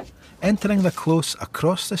Linford, entering the close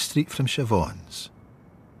across the street from Siobhan's.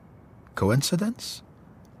 Coincidence?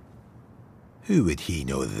 Who would he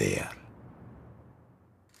know there?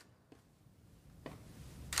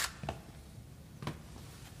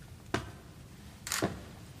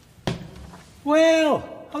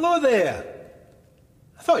 Well, hello there.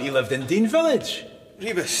 I thought you lived in Dean Village.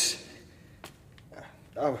 Rebus,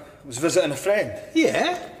 I was visiting a friend.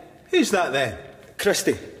 Yeah? Who's that then?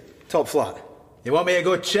 Christie, top flat. You want me to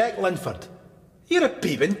go check, Linford? You're a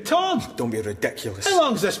peeping Tom. Don't be ridiculous. How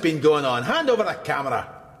long's this been going on? Hand over the camera.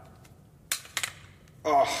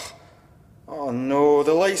 Oh no,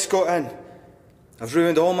 the lights got in. I've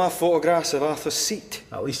ruined all my photographs of Arthur's seat.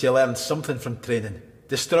 At least you learned something from training.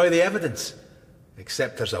 Destroy the evidence.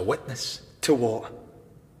 Except there's a witness. To what?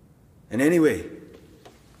 And anyway,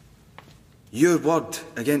 your word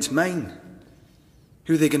against mine.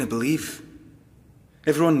 Who are they going to believe?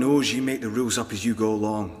 Everyone knows you make the rules up as you go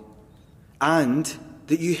along. And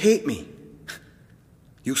that you hate me.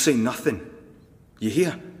 You'll say nothing. You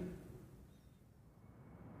hear?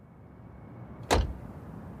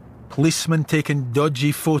 Policeman taking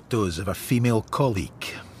dodgy photos of a female colleague.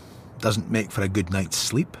 Doesn't make for a good night's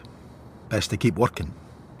sleep. Best to keep working.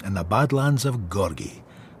 In the Badlands of Gorgie,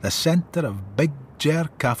 the centre of Big Ger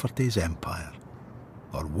Cafferty's empire.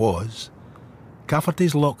 Or was.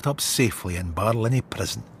 Cafferty's locked up safely in Barlinnie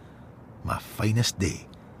prison. My finest day.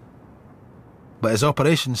 But his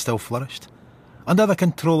operation still flourished, under the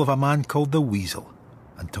control of a man called the Weasel,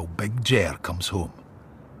 until Big Ger comes home.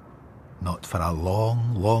 Not for a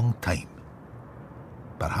long, long time.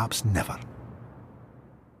 Perhaps never.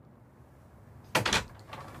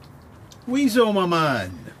 Weasel, my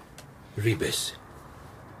man. Rebus,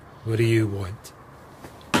 what do you want?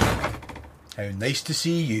 How nice to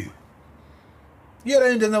see you. You're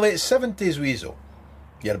around in the late 70s, Weasel.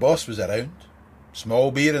 Your boss was around.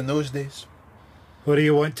 Small beer in those days. What do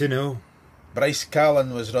you want to know? Bryce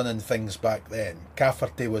Callan was running things back then.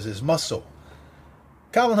 Cafferty was his muscle.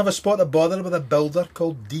 Callan have a spot of bother with a builder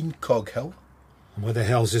called Dean Coghill. And what the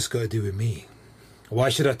hell's this got to do with me? Why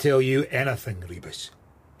should I tell you anything, Rebus?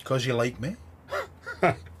 'Cause you like me?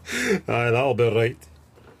 Aye, that'll be right.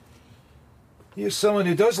 Here's someone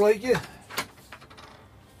who does like you.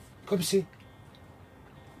 Come see.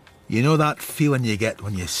 You know that feeling you get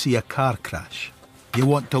when you see a car crash? You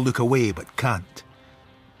want to look away but can't.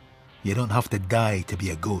 You don't have to die to be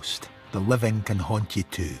a ghost. The living can haunt you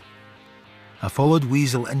too. I followed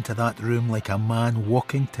Weasel into that room like a man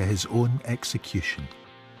walking to his own execution.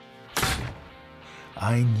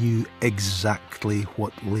 I knew exactly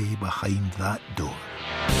what lay behind that door.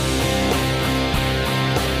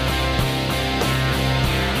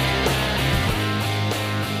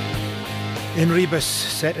 In Rebus,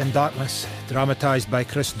 Set in Darkness, dramatised by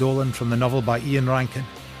Chris Dolan from the novel by Ian Rankin.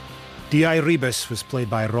 D.I. Rebus was played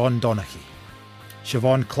by Ron Donaghy.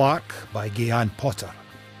 Siobhan Clarke by Gayanne Potter.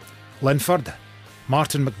 Linford,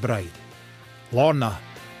 Martin McBride. Lorna,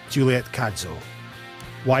 Juliet Cadzo.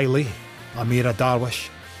 Wiley, Amira Darwish.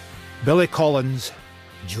 Billy Collins,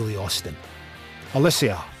 Julie Austin.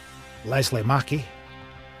 Alicia, Leslie Mackey.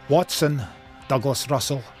 Watson, Douglas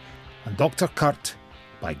Russell. And Dr. Kurt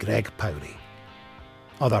by Greg Powrie.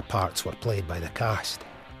 Other parts were played by the cast.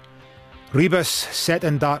 Rebus, Set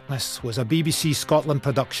in Darkness was a BBC Scotland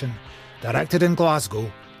production, directed in Glasgow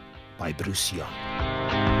by Bruce Young.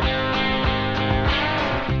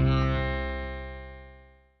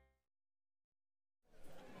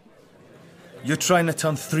 You're trying to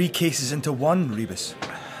turn 3 cases into one, Rebus.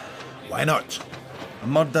 Why not? A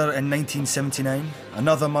murder in 1979,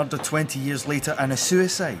 another murder 20 years later, and a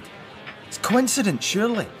suicide. It's coincidence,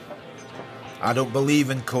 surely. I don't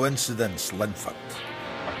believe in coincidence, Linford.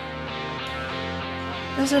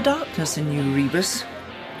 There's a darkness in you, Rebus.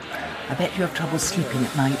 I bet you have trouble sleeping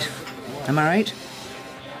at night. Am I right?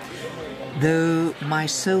 Though my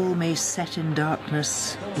soul may set in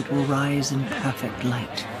darkness, it will rise in perfect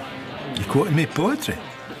light. You quoting me poetry?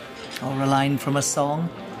 Or a line from a song?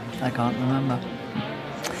 I can't remember.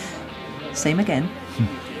 Same again.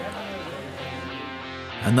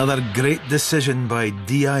 Another great decision by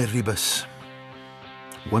D.I. Rebus.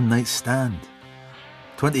 One night stand.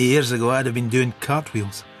 20 years ago I'd have been doing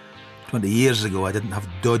cartwheels. 20 years ago I didn't have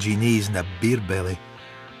dodgy knees and a beer belly.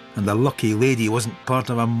 And the lucky lady wasn't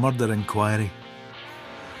part of a murder inquiry.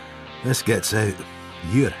 This gets out.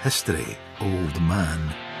 Your history, old man.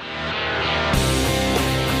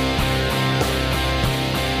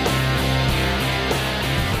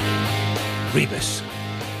 Rebus,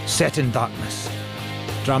 Set in Darkness,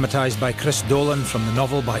 dramatised by Chris Dolan from the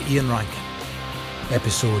novel by Ian Rankin.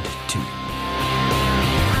 Episode 2.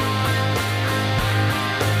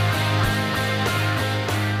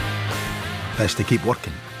 Best to keep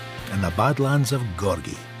working in the Badlands of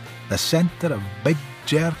Gorgie, the centre of Big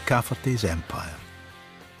Ger Cafferty's empire.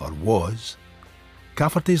 Or was.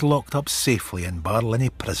 Cafferty's locked up safely in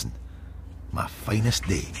Barlinnie prison. My finest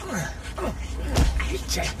day.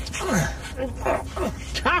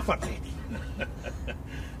 Cafferty!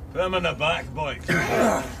 Put him in the back, boys.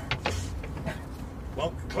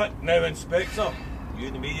 Well, click now, Inspector. You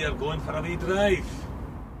and me are going for a wee drive.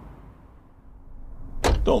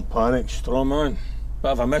 Don't panic, straw man.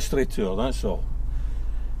 Bit of a mystery tour, that's all.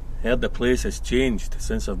 Heard the place has changed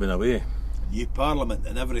since I've been away. New parliament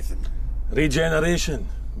and everything. Regeneration.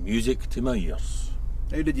 Music to my ears.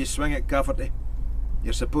 How did you swing it, Cafferty?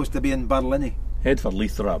 You're supposed to be in Barlinnie. Head for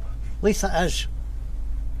Leithrab. Leith it is.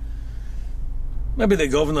 Maybe the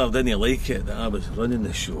governor didn't like it that I was running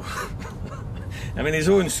the show. I mean, his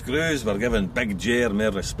own screws were giving Big Ger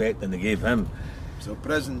more respect than they gave him. So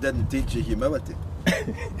prison didn't teach you humility?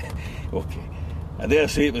 Okay. I dare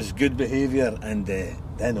say it was good behaviour and the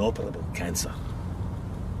inoperable cancer.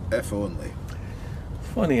 If only.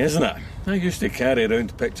 Funny, isn't it? I used to carry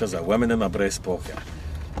around pictures of women in my breast pocket.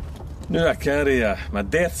 Now I carry my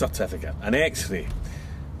death certificate, an X-ray.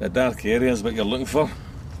 The dark area's what you're looking for.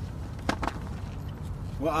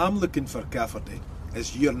 What I'm looking for, Cafferty,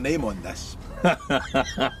 is your name on this.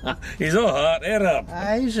 He's all heart, eh, Rab?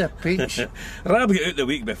 Aye, he's a peach. Rab got out the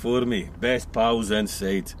week before me. Best pals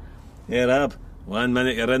inside. Hey, Rab, 1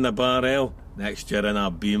 minute you're in the Bar L, next you're in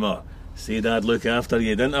a Beamer. Said I'd look after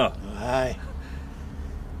you, didn't I? Aye.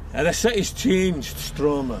 And the city's changed,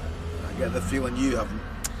 Strawman. I get the feeling you haven't.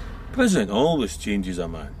 Prison always changes a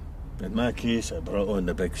man. In my case, I brought on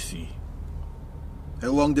the big C. How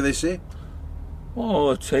long do they say?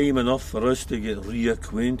 Oh, time enough for us to get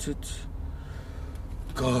reacquainted.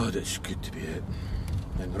 God, it's good to be out.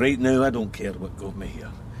 And right now, I don't care what got me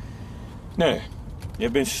here. Now,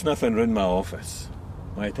 you've been sniffing round my office.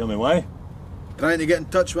 Why, tell me why? Trying to get in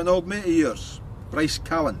touch with an old mate of yours, Bryce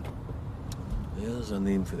Callan. There's a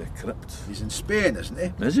name for the crypt. He's in Spain, isn't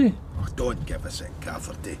he? Is he? Oh, don't give us it,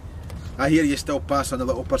 Cafferty. I hear you still pass on a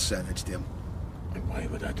little percentage to him. And why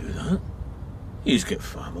would I do that? He's got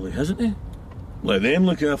family, hasn't he? Let them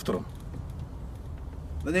look after him.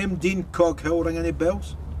 The name Dean Coghill ring any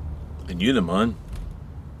bells? And you the man.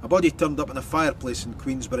 A body turned up in a fireplace in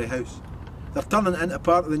Queensberry House. They're turning it into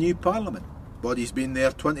part of the new Parliament. Body's been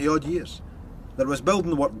there 20-odd years. There was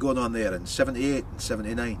building work going on there in 78 and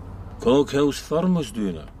 79. Coghill's firm was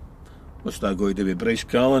doing it. What's that going to be, Bryce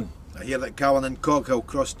Callan? I hear that Callan and Coghill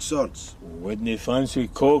crossed swords. Wouldn't you fancy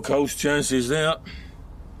Coghill's chances there?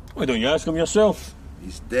 Why don't you ask him yourself?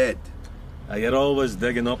 He's dead. You're always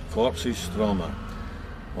digging up corpses, Stromer.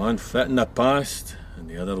 One fit in the past and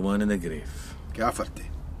the other one in the grave. Cafferty.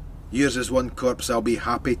 Yours is one corpse I'll be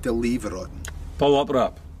happy to leave rotten. Pull up,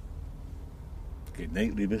 Rap. Good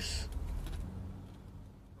night, Rebus.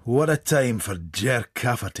 What a time for Jer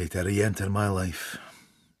Cafferty to re-enter my life.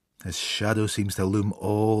 His shadow seems to loom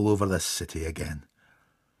all over this city again.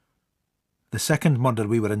 The second murder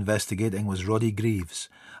we were investigating was Roddy Greaves,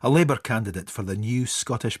 a Labour candidate for the new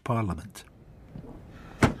Scottish Parliament.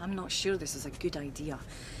 I'm not sure this is a good idea.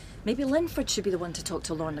 Maybe Linford should be the one to talk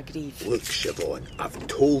to Lorna Grieve. Look, Siobhan, I've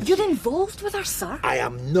told you. You're involved with her, sir? I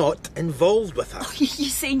am not involved with her. Oh, you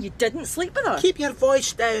saying you didn't sleep with her? Keep your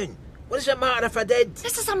voice down. What does it matter if I did?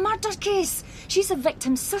 This is a murder case. She's a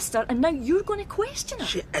victim's sister, and now you're going to question her.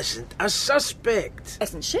 She isn't a suspect.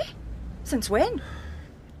 Isn't she? Since when?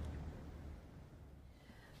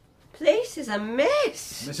 Place is a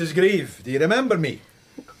mess. Mrs. Grieve, do you remember me?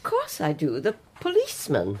 Of course I do. The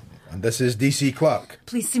policeman. And this is DC Clark.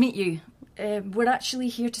 Pleased to meet you. We're actually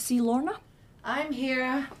here to see Lorna. I'm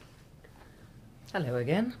here. Hello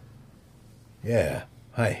again. Yeah,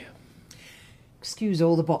 hi. Excuse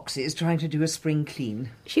all the boxes, trying to do a spring clean.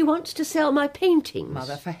 She wants to sell my paintings.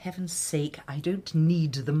 Mother, for heaven's sake, I don't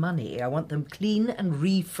need the money. I want them clean and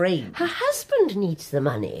reframed. Her husband needs the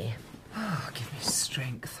money. Oh, give me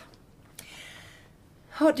strength.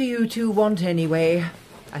 What do you two want anyway?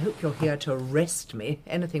 I hope you're here to arrest me.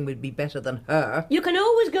 Anything would be better than her. You can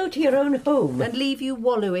always go to your own home. And leave you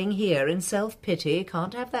wallowing here in self-pity.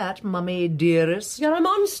 Can't have that, mummy dearest. You're a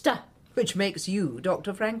monster. Which makes you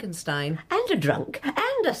Dr. Frankenstein. And a drunk.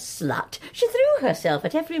 And a slut. She threw herself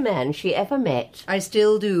at every man she ever met. I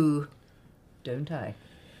still do. Don't I?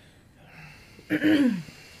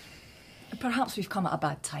 Perhaps we've come at a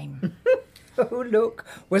bad time. Oh, look,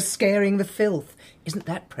 we're scaring the filth. Isn't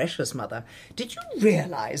that precious, Mother? Did you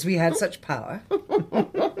realise we had such power?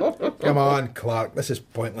 Come on, Clark, this is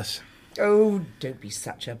pointless. Oh, don't be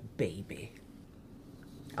such a baby.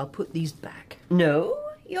 I'll put these back. No,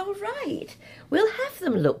 you're right. We'll have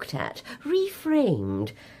them looked at,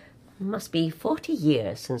 reframed. Must be 40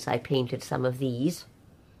 years since I painted some of these.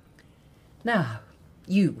 Now,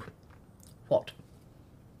 you. What?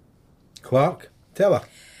 Clark, tell her.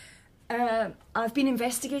 I've been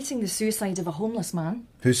investigating the suicide of a homeless man.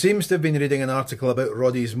 Who seems to have been reading an article about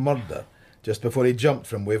Roddy's murder just before he jumped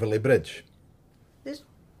from Waverley Bridge. This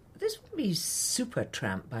wouldn't be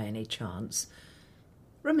Supertramp by any chance.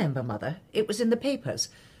 Remember, Mother, it was in the papers.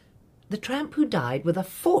 The tramp who died with a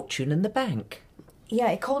fortune in the bank.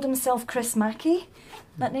 Yeah, he called himself Chris Mackey.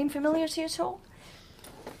 That name familiar to you at all?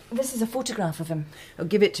 This is a photograph of him. Oh,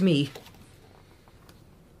 give it to me.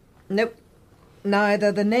 Nope.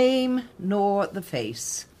 Neither the name nor the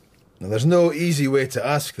face. Now, there's no easy way to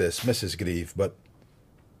ask this, Mrs. Grieve, but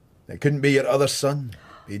it couldn't be your other son.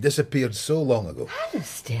 He disappeared so long ago.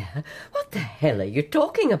 Alistair, what the hell are you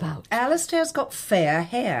talking about? Alistair's got fair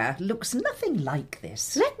hair. Looks nothing like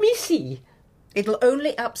this. Let me see. It'll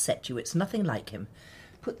only upset you. It's nothing like him.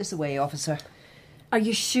 Put this away, officer. Are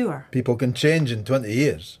you sure? People can change in 20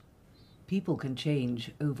 years. People can change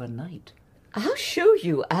overnight. I'll show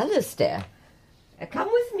you, Alistair.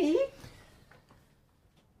 Come with me.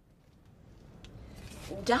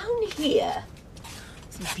 Down here.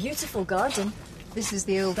 It's a beautiful garden. This is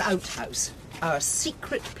the old outhouse, our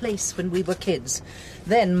secret place when we were kids.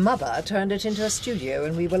 Then Mother turned it into a studio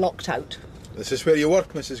and we were locked out. This is where you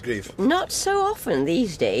work, Mrs. Grieve. Not so often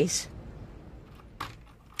these days.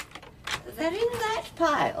 They're in that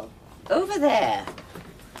pile. Over there.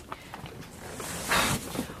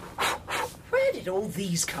 Where did all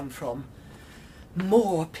these come from?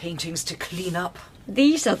 More paintings to clean up.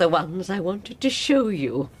 These are the ones I wanted to show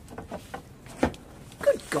you.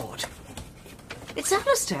 Good God. It's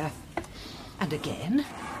Alistair. And again.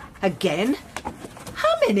 Again.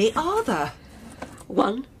 How many are there?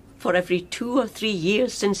 One for every 2 or 3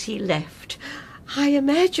 years since he left. I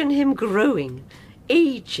imagine him growing,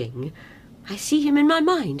 aging. I see him in my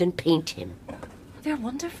mind and paint him. They're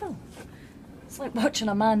wonderful. It's like watching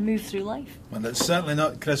a man move through life. And it's certainly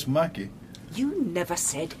not Chris Mackey. You never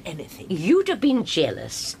said anything. You'd have been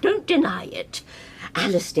jealous. Don't deny it.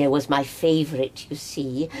 Alistair was my favourite, you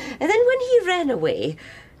see. And then when he ran away...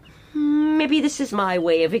 Maybe this is my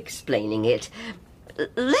way of explaining it.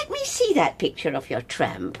 Let me see that picture of your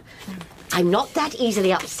tramp. I'm not that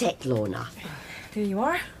easily upset, Lorna. There you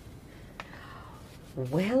are.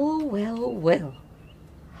 Well, well, well.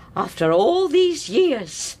 After all these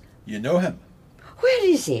years... You know him? Where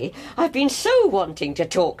is he? I've been so wanting to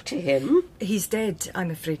talk to him. He's dead,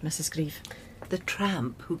 I'm afraid, Mrs. Grieve. The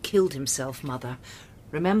tramp who killed himself, Mother.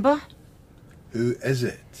 Remember? Who is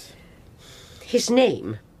it? His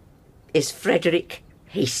name is Frederick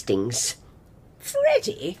Hastings.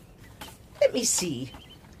 Freddie? Let me see.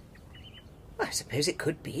 I suppose it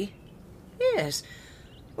could be. Yes.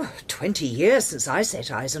 Well, 20 years since I set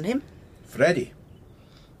eyes on him. Freddie.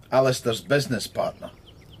 Alistair's business partner.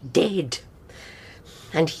 Dead.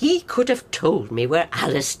 And he could have told me where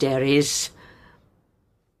Alistair is.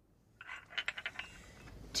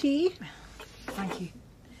 Tea? Thank you.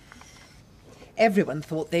 Everyone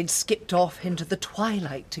thought they'd skipped off into the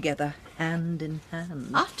twilight together, hand in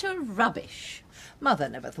hand. Utter rubbish. Mother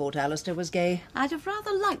never thought Alistair was gay. I'd have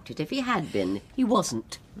rather liked it if he had been. He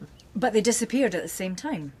wasn't. But they disappeared at the same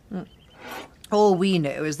time. All we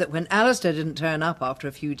know is that when Alistair didn't turn up after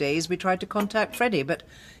a few days, we tried to contact Freddie, but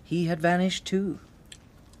he had vanished too.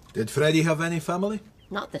 Did Freddie have any family?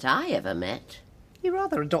 Not that I ever met. He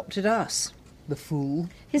rather adopted us. The fool.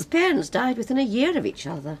 His parents died within a year of each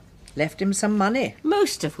other. Left him some money.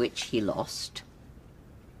 Most of which he lost.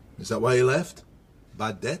 Is that why he left?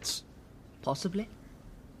 Bad debts? Possibly.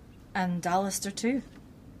 And Alistair too.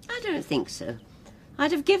 I don't think so.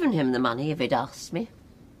 I'd have given him the money if he'd asked me.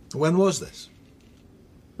 When was this?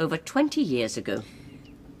 Over 20 years ago.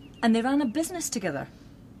 And they ran a business together.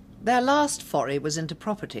 Their last foray was into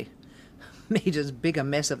property. Made as big a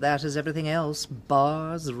mess of that as everything else.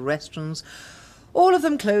 Bars, restaurants, all of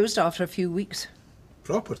them closed after a few weeks.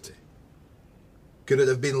 Property? Could it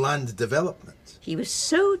have been land development? He was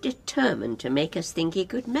so determined to make us think he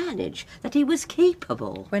could manage, that he was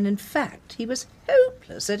capable. When in fact he was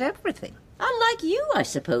hopeless at everything. Unlike you, I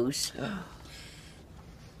suppose.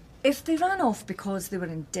 If they ran off because they were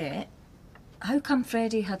in debt, how come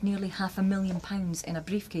Freddie had nearly £500,000 in a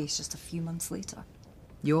briefcase just a few months later?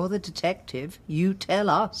 You're the detective. You tell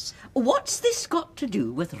us. What's this got to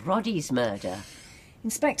do with Roddy's murder?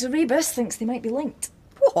 Inspector Rebus thinks they might be linked.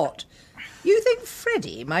 What? You think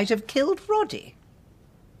Freddie might have killed Roddy?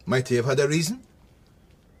 Might he have had a reason?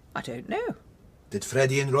 I don't know. Did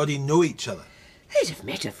Freddie and Roddy know each other? They'd have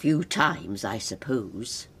met a few times, I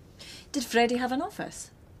suppose. Did Freddie have an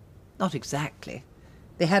office? Not exactly.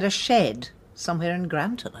 They had a shed somewhere in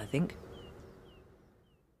Granton, I think.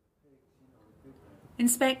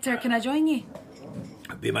 Inspector, can I join you?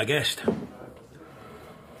 Be my guest.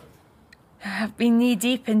 I've been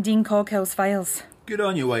knee-deep in Dean Coghill's files. Good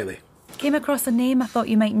on you, Wiley. Came across a name I thought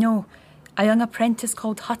you might know. A young apprentice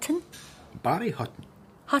called Hutton. Barry Hutton.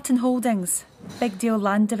 Hutton Holdings. Big deal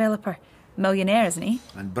land developer. Millionaire, isn't he?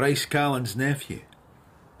 And Bryce Callan's nephew.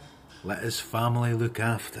 Let his family look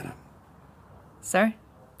after him. Sir?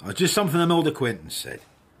 Oh, just something an old acquaintance said.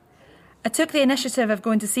 I took the initiative of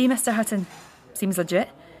going to see Mr. Hutton. Seems legit.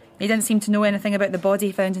 He didn't seem to know anything about the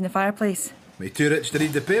body found in the fireplace. Me too rich to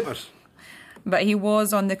read the papers. But he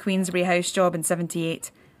was on the Queensbury House job in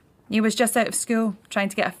 78. He was just out of school, trying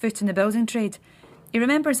to get a foot in the building trade. He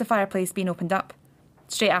remembers the fireplace being opened up.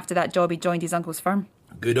 Straight after that job, he joined his uncle's firm.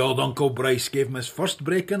 Good old Uncle Bryce gave him his first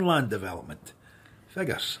break in land development.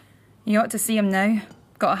 Figures. You ought to see him now.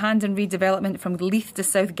 Got a hand in redevelopment from Leith to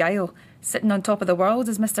South Gyle. Sitting on top of the world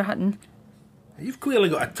is Mr. Hutton. You've clearly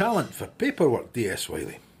got a talent for paperwork, D.S.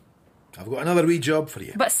 Wiley. I've got another wee job for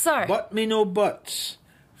you. But, sir... But me no buts.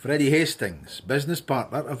 Freddie Hastings, business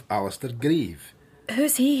partner of Alistair Grieve.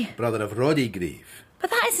 Who's he? Brother of Roddy Grieve. But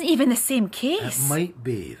that isn't even the same case. It might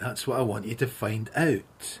be. That's what I want you to find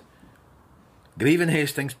out. Grieve and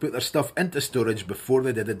Hastings put their stuff into storage before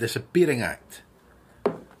they did the disappearing act.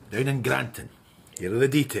 Down in Granton. Here are the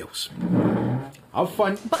details. Have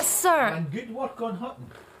fun. But, sir... And good work on Hutton.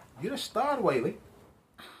 You're a star, Wiley.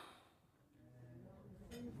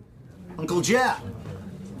 Uncle Jet.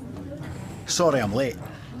 Sorry I'm late.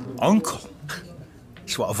 Uncle?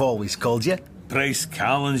 It's what I've always called you. Bryce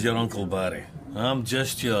Callan's your Uncle Barry. I'm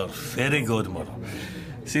just your fairy godmother.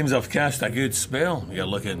 Seems I've cast a good spell. You're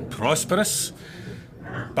looking prosperous.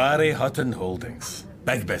 Barry Hutton Holdings.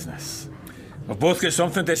 Big business. We've both got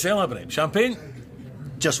something to celebrate. Champagne?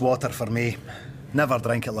 Just water for me. Never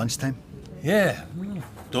drink at lunchtime. Yeah.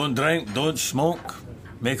 Don't drink, don't smoke.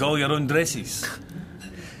 Make all your own dresses.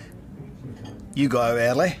 You got out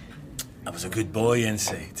early? I was a good boy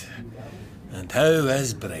inside. And how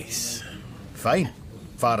is Bryce? Fine,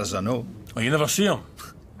 far as I know. Oh, you never see him?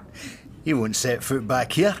 He won't set foot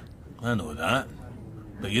back here. I know that.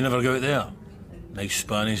 But you never go out there. Nice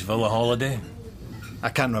Spanish villa holiday. I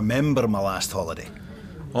can't remember my last holiday.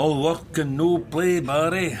 All work and no play,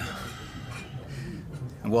 Barry.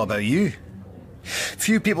 And what about you?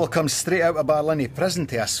 Few people come straight out of Barlinnie prison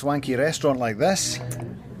to a swanky restaurant like this.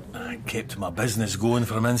 I kept my business going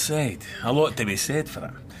from inside. A lot to be said for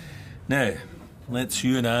it. Now, let's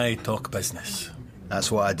you and I talk business.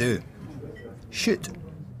 That's what I do. Shoot.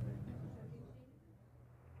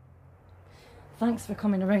 Thanks for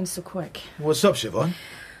coming around so quick. What's up, Siobhan?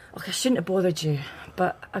 Look, I shouldn't have bothered you,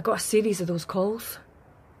 but I got a series of those calls.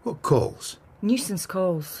 What calls? Nuisance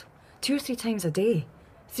calls. 2 or 3 times a day.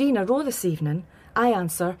 3 in a row this evening. I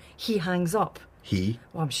answer, he hangs up. He?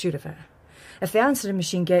 Well, I'm sure of it. If the answering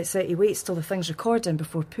machine gets it, he waits till the thing's recording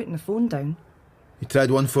before putting the phone down. You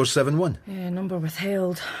tried 1471? Yeah, number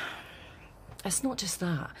withheld. It's not just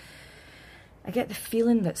that. I get the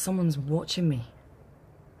feeling that someone's watching me.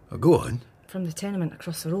 Oh, go on. From the tenement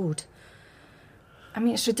across the road. I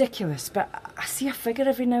mean, it's ridiculous, but I see a figure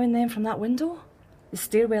every now and then from that window. The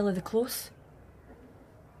stairwell of the close.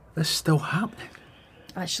 This is still happening?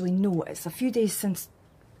 Actually, no, it's a few days since...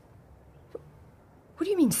 What do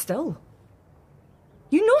you mean, still?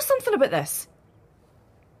 You know something about this?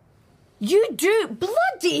 You do?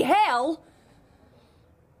 Bloody hell!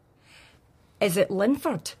 Is it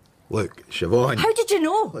Linford? Look, Siobhan... How did you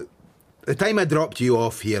know? Look, the time I dropped you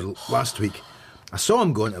off here last week, I saw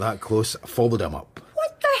him going to that close, I followed him up.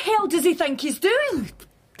 What the hell does he think he's doing?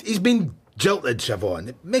 He's been jilted, Siobhan.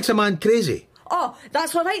 It makes a man crazy. Oh,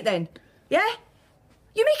 that's all right then. Yeah?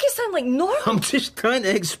 You make it sound like normal. I'm just trying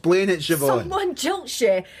to explain it, Siobhan. Someone jilts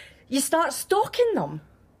you, you start stalking them.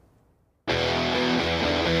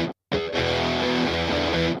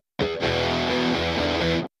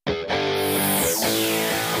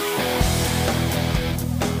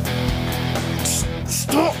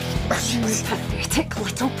 Stop! You pathetic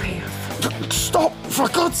little pair. Stop, for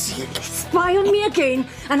God's sake! Spy on me again,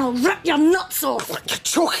 and I'll rip your nuts off. You're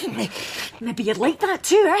choking me. Maybe you'd like that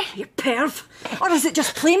too, eh, you perv? Or is it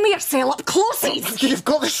just playing with yourself up closes? You've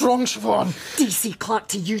got this wrong, Siobhan. DC Clark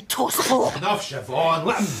to you, tosspot. Enough, Siobhan.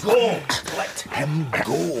 Let him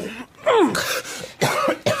go. Let him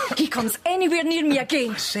go. He comes anywhere near me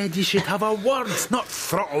again. I said you should have a word, not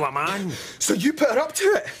throttle a man. So you put her up to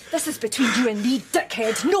it? This is between you and me,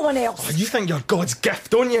 dickhead, no one else. Oh, you think you're God's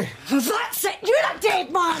gift, don't you? That's it, you're a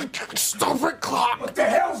dead man. Stop it, Clark. What the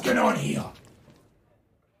hell's going on here?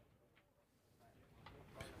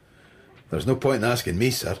 There's no point in asking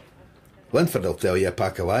me, sir. Linford will tell you a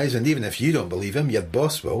pack of lies, and even if you don't believe him, your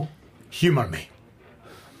boss will. Humour me.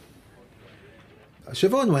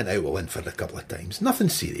 Siobhan went out with Linford a couple of times. Nothing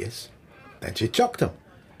serious. Then she chucked him.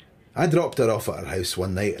 I dropped her off at her house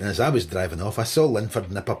one night, and as I was driving off, I saw Linford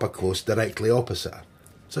nip up a close directly opposite her.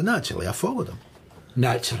 So naturally, I followed him.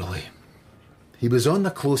 Naturally. He was on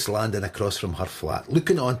the close landing across from her flat,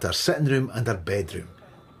 looking onto her sitting room and her bedroom,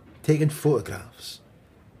 taking photographs.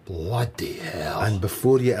 Bloody hell. And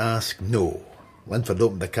before you ask, no. Linford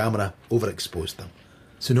opened the camera, overexposed them.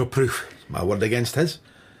 So no proof? My word against his.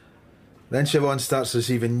 Then Siobhan starts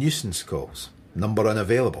receiving nuisance calls. Number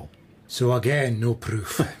unavailable. So again, no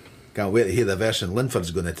proof. Can't wait to hear the version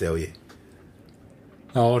Linford's going to tell you.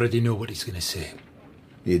 I already know what he's going to say.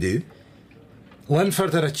 You do?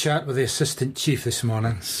 Linford had a chat with the assistant chief this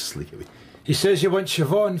morning. Sleepy. He says you want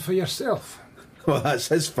Siobhan for yourself. Well, that's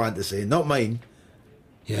his fantasy, not mine.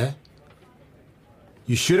 Yeah?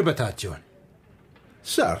 You sure about that, John?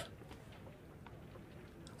 Sir?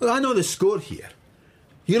 Well, I know the score here.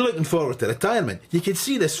 You're looking forward to retirement. You can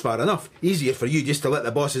see this far enough. Easier for you just to let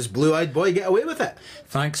the boss's blue-eyed boy get away with it.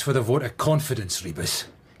 Thanks for the vote of confidence, Rebus.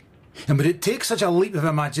 And would it take such a leap of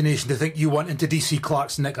imagination to think you want into DC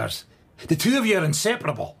Clark's knickers? The two of you are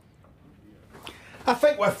inseparable. I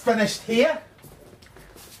think we're finished here.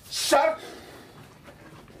 Sir?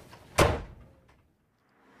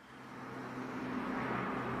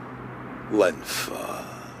 Linford.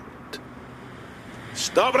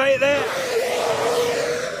 Stop right there!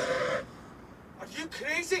 Are you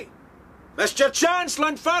crazy? Missed your chance,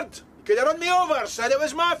 Linford. You could have run me over, said it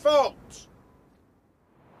was my fault.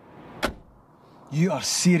 You are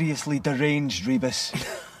seriously deranged, Rebus.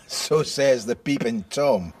 So says the peeping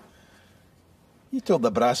Tom. You told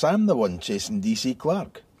the brass I'm the one chasing DC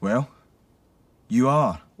Clark. Well, you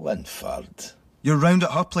are. Linford. You're round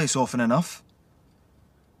at her place often enough.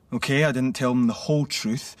 OK, I didn't tell them the whole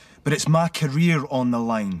truth, but it's my career on the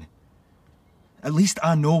line. At least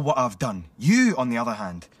I know what I've done. You, on the other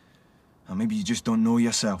hand, or maybe you just don't know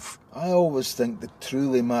yourself. I always think that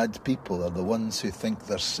truly mad people are the ones who think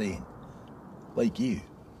they're sane. Like you.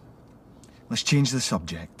 Let's change the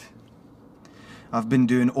subject. I've been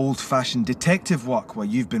doing old-fashioned detective work while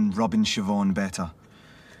you've been rubbing Siobhan better.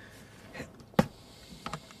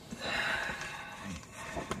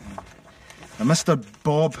 A Mr.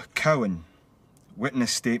 Bob Cowan.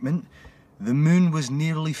 Witness statement. The moon was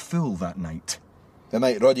nearly full that night. The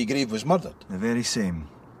night Roddy Grieve was murdered? The very same.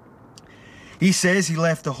 He says he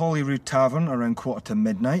left the Holyrood Tavern around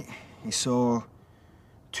midnight. He saw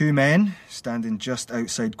 2 men standing just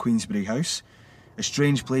outside Queensberry House. A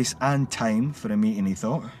strange place and time for a meeting, he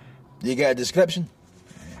thought. Do you get a description?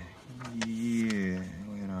 Yeah,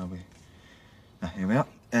 where are we? Here we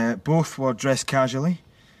are. Both were dressed casually.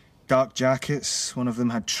 Dark jackets, one of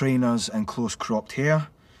them had trainers and close-cropped hair.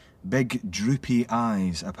 Big, droopy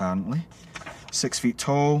eyes, apparently. 6 feet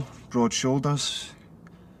tall, broad shoulders.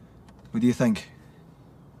 What do you think?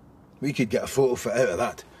 We could get a photo fit out of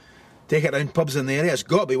that. Take it round pubs in the area. It's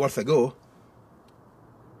got to be worth a go.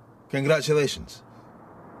 Congratulations.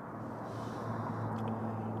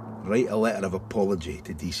 Write a letter of apology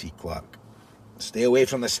to DC Clark. Stay away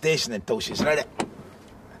from the station until she's ready.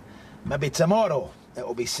 Maybe tomorrow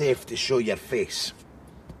it'll be safe to show your face.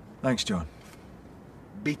 Thanks, John.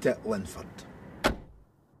 Beat it, Linford.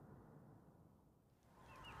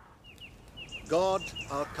 God,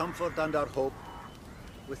 our comfort and our hope,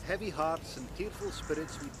 with heavy hearts and tearful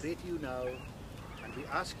spirits we pray to you now, and we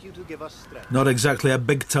ask you to give us strength. Not exactly a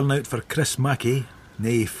big turnout for Chris Mackey,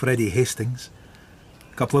 nay Freddie Hastings.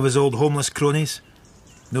 A couple of his old homeless cronies.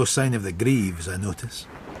 No sign of the Greaves, I notice.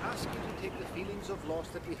 We ask you to take the feelings of loss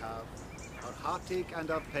that we have, our heartache and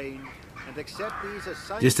our pain, and accept these as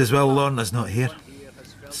signs. Just as well Lorna's not here.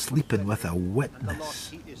 Sleeping with a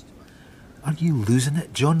witness. Are you losing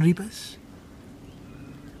it, John Rebus?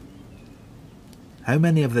 How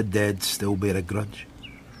many of the dead still bear a grudge?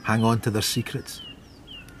 Hang on to their secrets?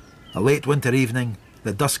 A late winter evening,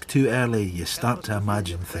 the dusk too early, you start to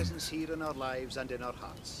imagine things. Here in our lives and in our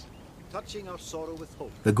hearts, touching our sorrow with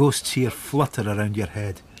hope. The ghosts here flutter around your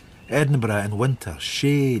head. Edinburgh in winter,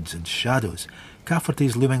 shades and shadows.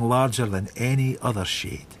 Cafferty's looming larger than any other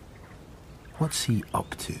shade. What's he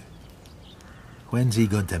up to? When's he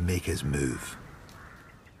going to make his move?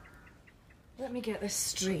 Let me get this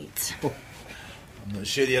straight. Oh, I'm not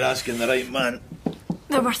sure you're asking the right man.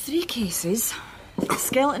 There were 3 cases. A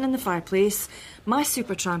skeleton in the fireplace, my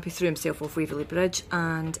super tramp who threw himself off Waverley Bridge,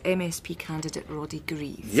 and MSP candidate Roddy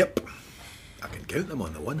Grieve. Yep. I can count them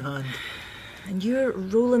on the one hand. And you're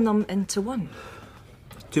rolling them into one.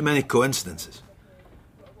 Too many coincidences.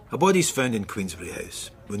 A body's found in Queensberry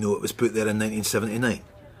House. We know it was put there in 1979.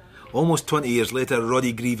 Almost 20 years later,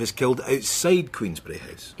 Roddy Grieve is killed outside Queensberry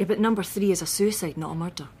House. Yeah, but number 3 is a suicide, not a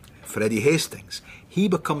murder. Freddie Hastings. He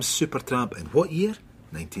becomes Supertramp in what year?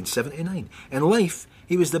 1979. In life,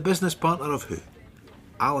 he was the business partner of who?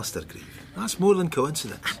 Alistair Grieve. That's more than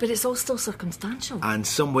coincidence. But it's all still circumstantial. And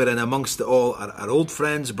somewhere in amongst it all are our old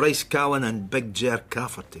friends Bryce Callan and Big Ger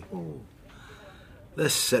Cafferty. Oh.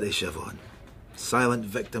 This city, Siobhan. Silent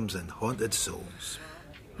victims and haunted souls.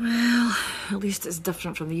 Well, at least it's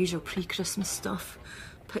different from the usual pre-Christmas stuff.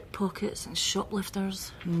 Pickpockets and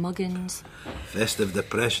shoplifters, muggings. Festive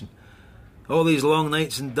depression. All these long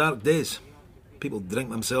nights and dark days. People drink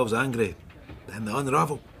themselves angry, then they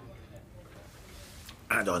unravel.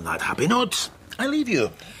 And on that happy note, I leave you.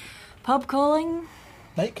 Pub calling?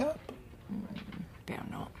 Nightcap? Better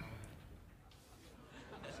not.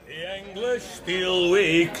 The English steel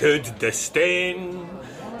we could disdain,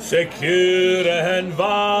 secure in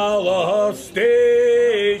Valor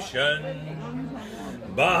Station,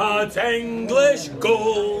 but English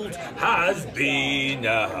gold has been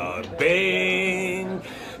our bane.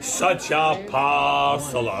 Such a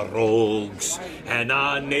parcel of rogues in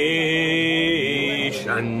a nation.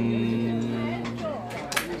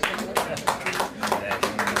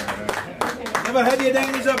 Never had you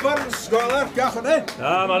down as a burn scholar, Cafferty?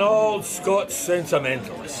 I'm an old Scots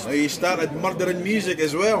sentimentalist. Oh, you started murdering music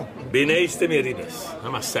as well? Be nice to me, Rebus.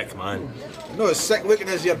 I'm a sick man. Not as sick looking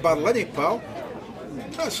as your Barlinnie, pal.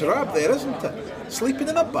 That's Rab there, isn't it? Sleeping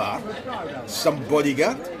in a bar? Some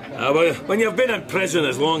bodyguard? Well, when you've been in prison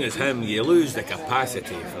as long as him, you lose the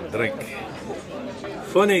capacity for drink.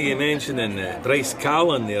 Funny you mentioning Bryce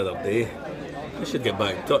Callan the other day. I should get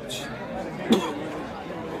back in touch.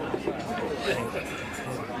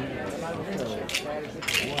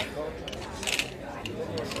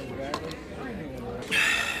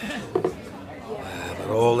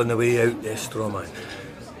 We're all on the way out there, Strawman.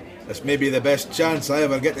 This may be the best chance I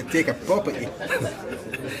ever get to take a pop at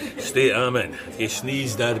you. State I'm in. If you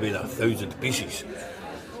sneeze, that'd be 1,000 pieces.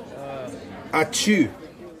 Achoo.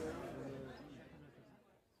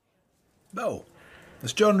 Bill,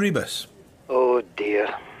 it's John Rebus. Oh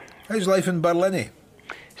dear. How's life in Berlin?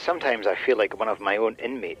 Sometimes I feel like one of my own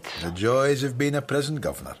inmates. The joys of being a prison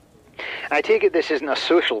governor. I take it this isn't a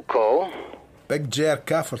social call? Big Ger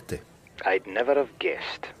Cafferty. I'd never have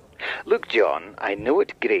guessed. Look, John, I know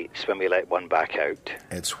it grates when we let one back out.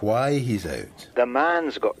 It's why he's out. The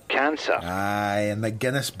man's got cancer. Aye, and the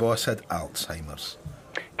Guinness boss had Alzheimer's.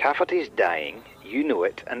 Cafferty's dying, you know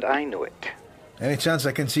it, and I know it. Any chance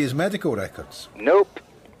I can see his medical records? Nope.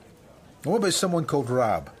 What about someone called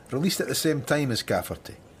Rab, released at the same time as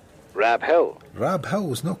Cafferty? Rab Hill. Rab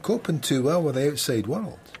Hill's not coping too well with the outside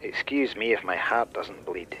world. Excuse me if my heart doesn't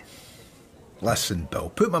bleed. Listen, Bill,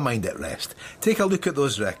 put my mind at rest. Take a look at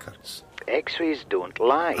those records. X-rays don't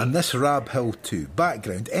lie. And this Rab Hill too.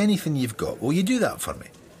 Background, anything you've got. Will you do that for me?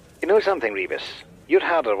 You know something, Rebus? You're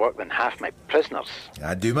harder work than half my prisoners.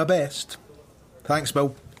 I do my best. Thanks,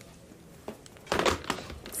 Bill.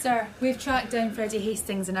 Sir, we've tracked down Freddie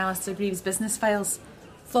Hastings and Alistair Greaves' business files.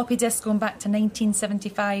 Floppy disk going back to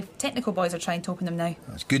 1975. Technical boys are trying to open them now.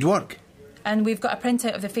 That's good work. And we've got a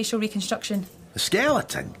printout of the facial reconstruction. The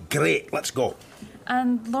skeleton? Great, let's go.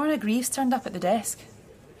 And Lorna Greaves turned up at the desk.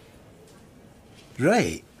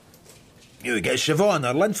 Right. You get Siobhan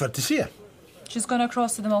or Linford to see her. She's gone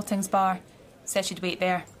across to the Maltings bar. Said she'd wait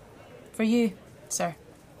there. For you, sir.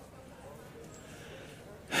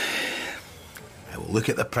 I will look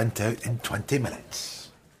at the printout in 20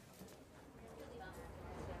 minutes.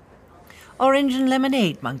 Orange and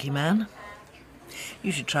lemonade, Monkey Man.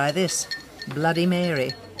 You should try this. Bloody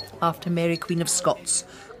Mary, after Mary Queen of Scots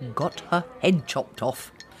got her head chopped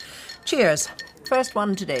off. Cheers. First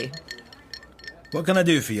one today. What can I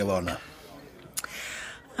do for you, Lorna?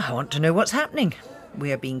 I want to know what's happening.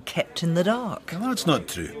 We are being kept in the dark. Well, that's not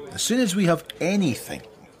true. As soon as we have anything.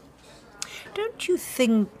 Don't you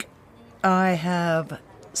think I have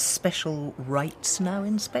special rights now,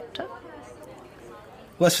 Inspector?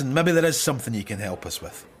 Listen, maybe there is something you can help us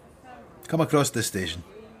with. Come across the station.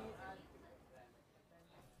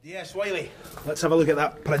 Yes, Wiley. Let's have a look at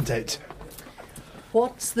that printout.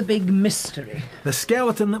 What's the big mystery? The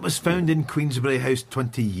skeleton that was found in Queensberry House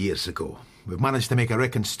 20 years ago. We've managed to make a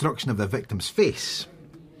reconstruction of the victim's face.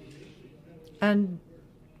 And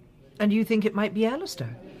you think it might be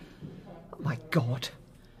Alistair? Oh, my God.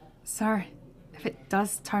 Sir, if it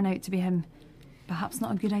does turn out to be him, perhaps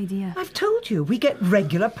not a good idea. I've told you, we get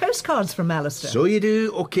regular postcards from Alistair. So you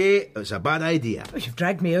do, OK. It's a bad idea. Well, you've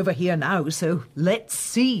dragged me over here now, so let's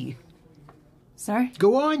see. Sir?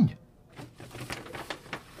 Go on.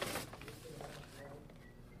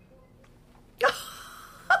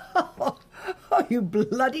 Oh, you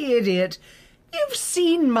bloody idiot. You've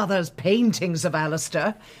seen Mother's paintings of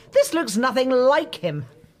Alistair. This looks nothing like him.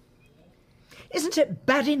 Isn't it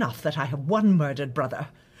bad enough that I have one murdered brother?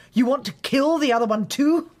 You want to kill the other one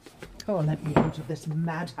too? Oh, let me out of this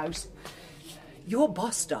madhouse. Your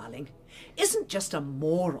boss, darling, isn't just a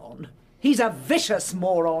moron. He's a vicious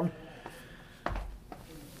moron.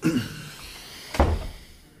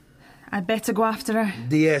 I'd better go after her.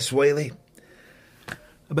 DS, Wiley.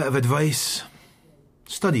 A bit of advice.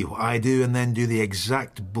 Study what I do and then do the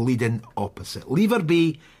exact bleeding opposite. Leave her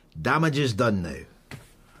be. Damage is done now.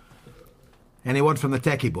 Any word from the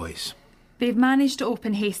techie boys? They've managed to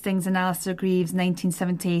open Hastings and Alistair Greaves'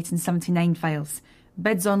 1978 and 79 files.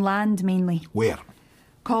 Bids on land, mainly. Where?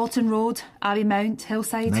 Carlton Road, Abbey Mount,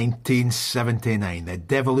 Hillside. 1979, the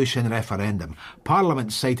devolution referendum.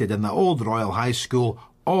 Parliament cited in the old Royal High School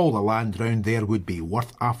all the land round there would be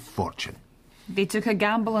worth a fortune. They took a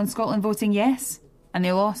gamble on Scotland voting yes, and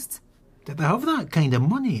they lost. Did they have that kind of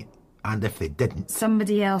money? And if they didn't?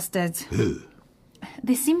 Somebody else did. Who?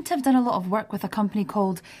 They seem to have done a lot of work with a company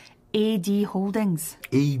called AD Holdings.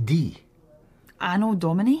 AD? Anno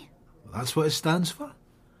Domini? That's what it stands for?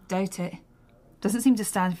 Doubt it. Doesn't seem to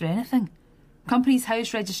stand for anything. Company's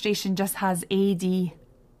house registration just has AD.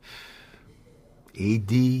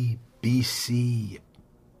 AD, BC...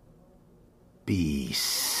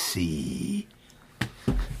 BC...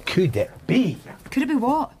 Could it be? Could it be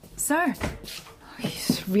what? Sir? Oh,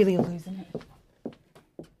 he's really losing it.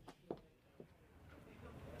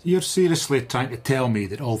 You're seriously trying to tell me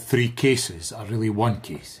that all three cases are really one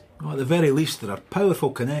case? Well, at the very least, there are powerful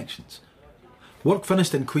connections. Work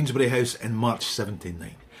finished in Queensberry House in March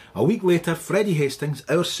 79. A week later, Freddie Hastings,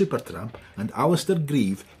 our super tramp, and Alistair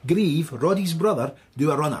Grieve, Roddy's brother, do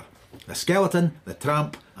a runner. The skeleton, the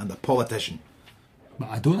tramp, and the politician. But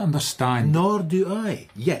I don't understand. Nor do I,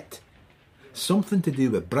 yet. Something to do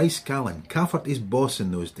with Bryce Callan, Cafferty's boss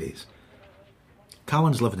in those days.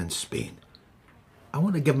 Callan's living in Spain. I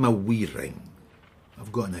want to give him a wee ring.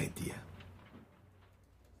 I've got an idea.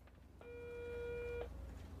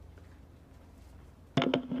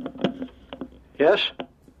 Yes?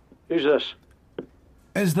 Who's this?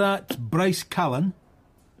 Is that Bryce Callan?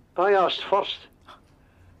 I asked first.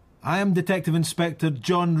 I am Detective Inspector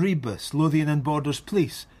John Rebus, Lothian and Borders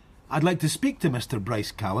Police. I'd like to speak to Mr.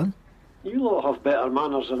 Bryce Callan. You lot have better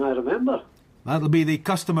manners than I remember. That'll be the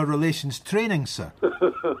Customer Relations Training, sir.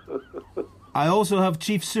 I also have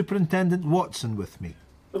Chief Superintendent Watson with me.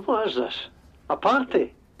 What is this? A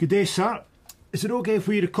party? Good day, sir. Is it OK if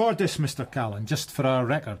we record this, Mr. Callan, just for our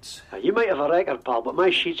records? You might have a record, pal, but my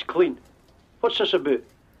sheet's clean. What's this about?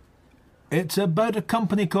 It's about a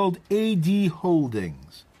company called AD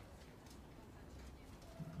Holdings.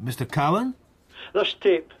 Mr. Callan? This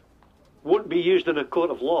tape won't be used in a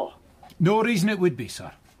court of law. No reason it would be,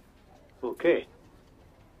 sir. OK.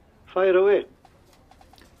 Fire away.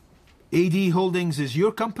 AD Holdings is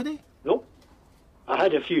your company? Nope. I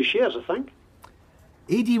had a few shares, I think.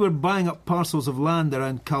 AD were buying up parcels of land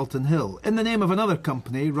around Carlton Hill in the name of another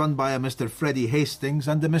company run by a Mr. Freddie Hastings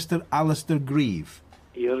and a Mr. Alistair Grieve.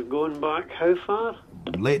 You're going back how far?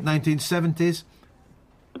 Late 1970s.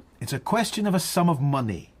 It's a question of a sum of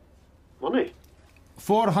money. Money?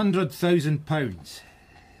 £400,000.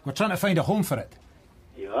 We're trying to find a home for it.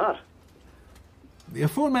 You are? The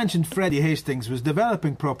aforementioned Freddie Hastings was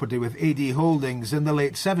developing property with AD Holdings in the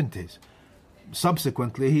late 70s.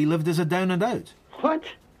 Subsequently, he lived as a down and out. What?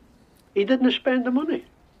 He didn't spend the money?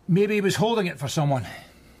 Maybe he was holding it for someone.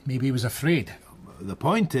 Maybe he was afraid. The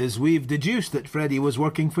point is, we've deduced that Freddie was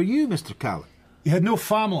working for you, Mr. Callan. He had no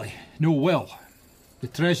family, no will. The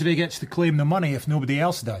Treasury gets to claim the money if nobody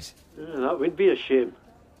else does. That would be a shame.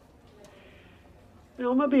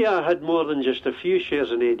 Well, maybe I had more than just a few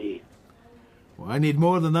shares in AD. Well, I need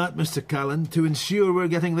more than that, Mr. Callan, to ensure we're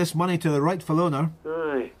getting this money to the rightful owner.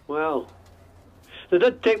 Aye, well, they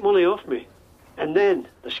did take money off me. And then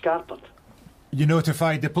the scarpered. You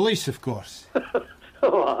notified the police, of course.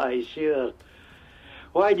 Oh, aye, sure.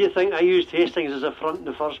 Why do you think I used Hastings as a front in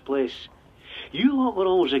the first place? You lot were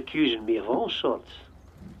always accusing me of all sorts.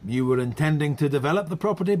 You were intending to develop the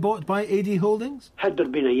property bought by AD Holdings? Had there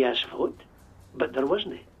been a yes vote, but there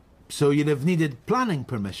wasn't. So you'd have needed planning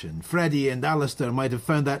permission. Freddie and Alistair might have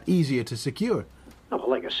found that easier to secure. Oh, well,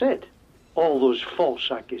 like I said, all those false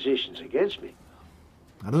accusations against me.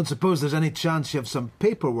 I don't suppose there's any chance you have some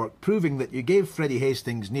paperwork proving that you gave Freddie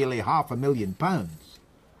Hastings nearly £500,000.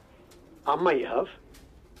 I might have.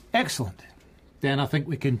 Excellent. Then I think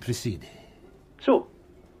we can proceed. So,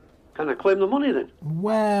 can I claim the money then?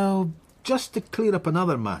 Well, just to clear up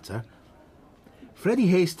another matter, Freddie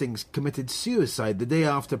Hastings committed suicide the day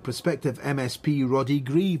after prospective MSP Roddy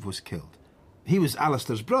Grieve was killed. He was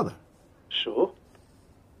Alistair's brother. So?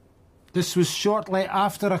 This was shortly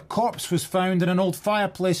after a corpse was found in an old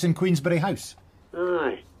fireplace in Queensberry House.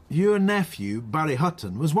 Aye. Your nephew, Barry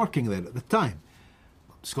Hutton, was working there at the time.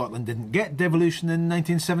 Scotland didn't get devolution in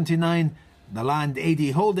 1979. The land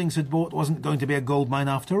AD Holdings had bought wasn't going to be a gold mine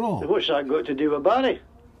after all. What's that got to do with Barry?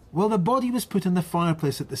 Well, the body was put in the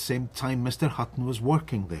fireplace at the same time Mr. Hutton was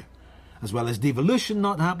working there. As well as devolution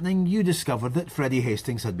not happening, you discovered that Freddie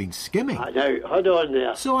Hastings had been skimming. Now, hold on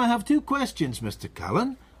there. So I have two questions, Mr.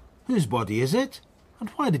 Callan. Whose body is it? And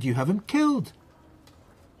why did you have him killed?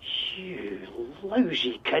 You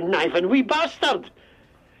lousy conniving wee bastard!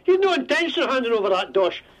 You'd no intention of handing over that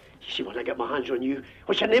dosh. You see, when I get my hands on you,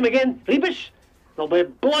 what's your name again? Rebus? There'll be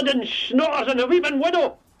blood and snotters and a weeping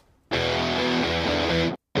widow.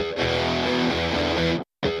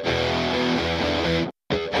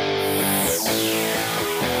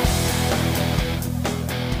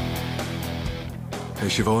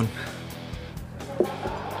 How's Siobhan?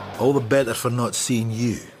 All the better for not seeing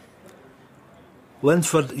you.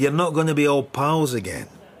 Linford, you're not going to be all pals again.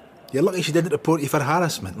 You're lucky she didn't report you for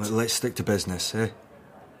harassment. Let's stick to business, eh?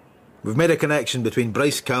 We've made a connection between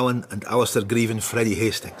Bryce Callan and Alistair Grieve and Freddie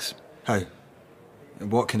Hastings. How?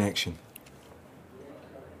 What connection?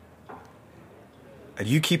 Are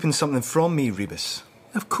you keeping something from me, Rebus?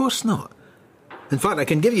 Of course not. In fact, I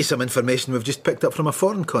can give you some information we've just picked up from a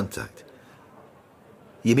foreign contact.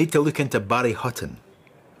 You need to look into Barry Hutton.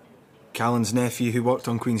 Callan's nephew who worked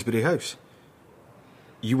on Queensberry House.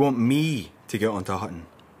 You want me to get onto Hutton?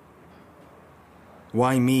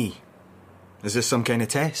 Why me? Is this some kind of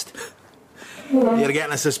test? You're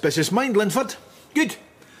getting a suspicious mind, Linford. Good.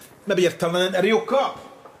 Maybe you're turning into a real cop.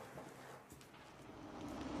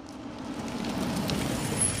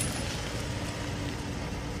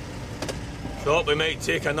 Thought we might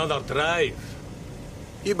take another drive.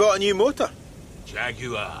 You bought a new motor?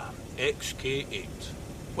 Jaguar XK8.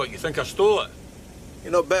 What, you think I stole it?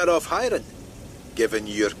 You're not better off hiring, given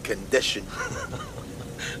your condition.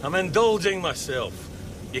 I'm indulging myself.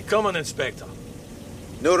 You coming, Inspector?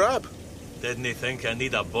 No rab. Didn't he think I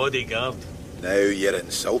need a bodyguard? Now you're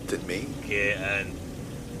insulting me. Get in.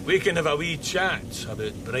 We can have a wee chat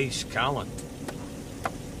about Bryce Callan.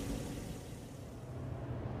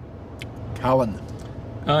 Callan?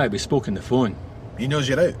 Aye, we spoke on the phone. He knows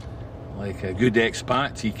you're out? Like a good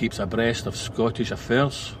expat, he keeps abreast of Scottish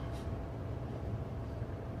affairs.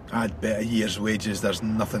 I'd bet a year's wages there's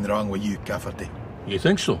nothing wrong with you, Cafferty. You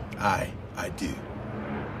think so? Aye, I do.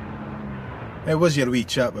 How was your wee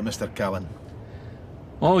chat with Mr. Callan?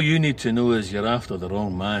 All you need to know is you're after the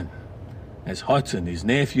wrong man. It's Hutton, his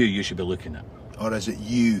nephew, you should be looking at. Or is it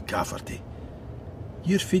you, Cafferty?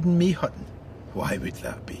 You're feeding me Hutton. Why would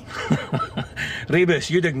that be? Rebus,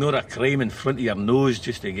 you'd ignore a crime in front of your nose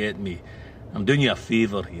just to get me. I'm doing you a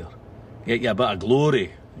favour here. Get you a bit of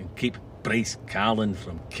glory and keep Bryce Callan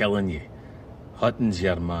from killing you. Hutton's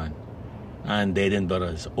your man. And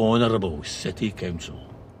Edinburgh's honourable city council.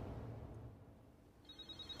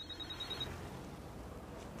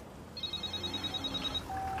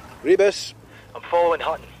 Rebus. I'm following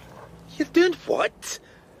Hutton. You're doing what?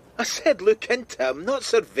 I said look into him, not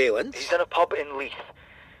surveillance. He's in a pub in Leith.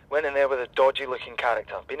 Went in there with a dodgy-looking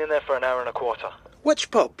character. Been in there for an hour and a quarter.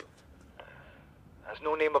 Which pub? There's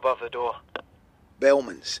no name above the door.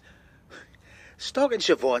 Bellman's. Stock and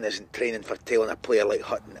Siobhan isn't training for tailing a player like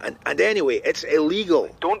Hutton. And anyway, it's illegal.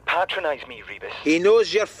 Don't patronise me, Rebus. He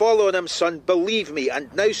knows you're following him, son, believe me,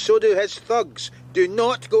 and now so do his thugs. Do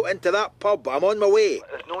not go into that pub. I'm on my way.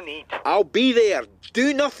 There's no need. I'll be there.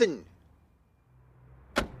 Do nothing.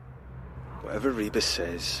 Whatever Rebus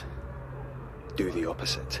says, do the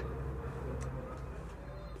opposite.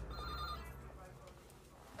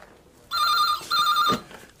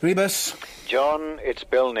 Rebus. John, it's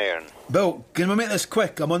Bill Nairn. Bill, can we make this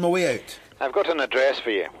quick? I'm on my way out. I've got an address for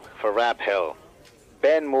you, for Rab Hill.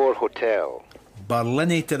 Benmore Hotel.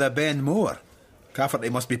 Barlinnie to the Benmore. Cafferty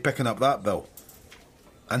must be picking up that bill.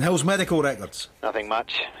 And Hill's medical records? Nothing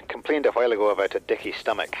much. Complained a while ago about a dicky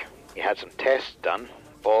stomach. He had some tests done.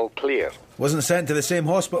 All clear. Wasn't sent to the same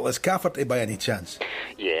hospital as Cafferty by any chance?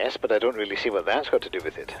 Yes, but I don't really see what that's got to do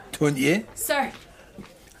with it. Don't you? Sir,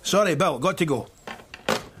 Sorry, Bill, got to go.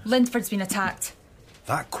 Linford's been attacked.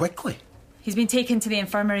 That quickly? He's been taken to the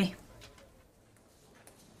infirmary.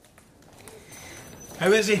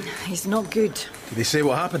 How is he? He's not good. Did he say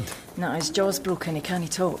what happened? No, his jaw's broken, he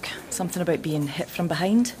can't talk. Something about being hit from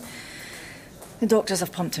behind. The doctors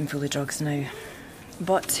have pumped him full of drugs now.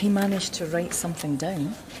 But he managed to write something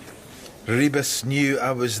down. Rebus knew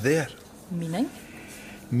I was there. Meaning?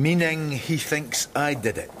 Meaning he thinks I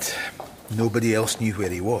did it. Nobody else knew where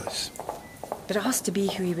he was. But it has to be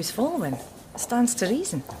who he was following. It stands to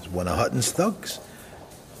reason. It was one of Hutton's thugs.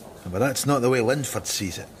 But that's not the way Linford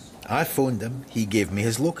sees it. I phoned him, he gave me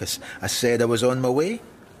his locus. I said I was on my way.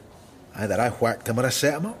 Either I whacked him or I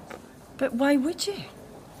set him up. But why would you?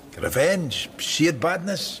 Revenge, sheer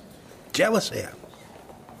badness, jealousy.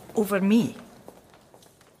 Over me?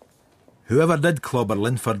 Whoever did clobber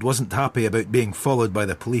Linford wasn't happy about being followed by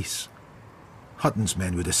the police. Hutton's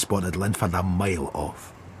men would have spotted Linford a mile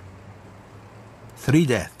off. 3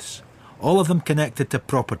 deaths, all of them connected to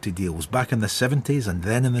property deals back in the 70s and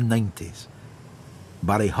then in the 90s.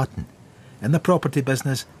 Barry Hutton, in the property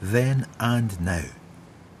business then and now.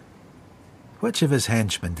 Which of his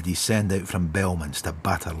henchmen did he send out from Bellman's to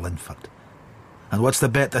batter Linford? And what's the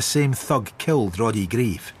bet the same thug killed Roddy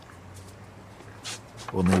Grieve?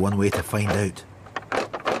 Only one way to find out.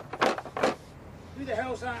 Who the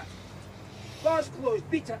hell's that? Bar's closed,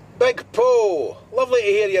 beat it. Big Poe, lovely to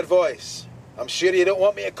hear your voice. I'm sure you don't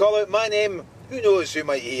want me to call out my name. Who knows who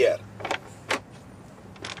might hear?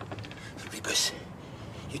 Rebus,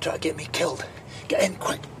 you try to get me killed. Get in,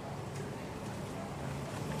 quick.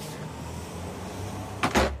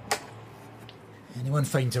 Anyone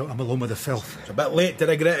finds out I'm alone with the filth. It's a bit late to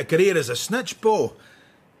regret a career as a snitch, Poe.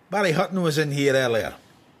 Barry Hutton was in here earlier.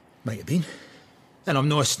 Might have been. And I'm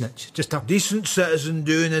no a snitch, just a decent citizen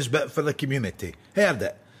doing his bit for the community. Heard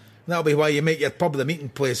it. That'll be why you make your pub the meeting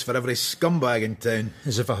place for every scumbag in town.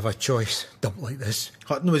 As if I have a choice. Dump like this.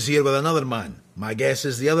 Hutton was here with another man. My guess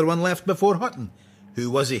is the other one left before Hutton. Who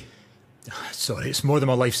was he? Sorry, it's more than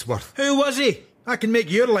my life's worth. Who was he? I can make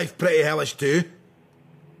your life pretty hellish too.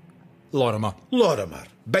 Lorimer. Lorimer.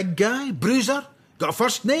 Big guy? Bruiser? Got a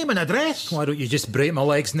first name and address? Why don't you just break my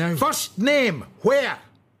legs now? First name? Where?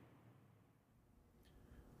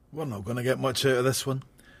 We're not going to get much out of this one.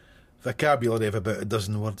 Vocabulary of about a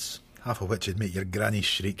dozen words, half of which would make your granny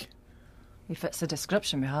shriek. He fits the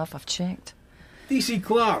description we have, I've checked. DC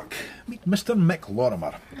Clark. Meet Mr. Mick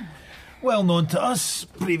Lorimer. Well known to us.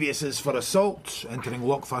 Previous for assault, entering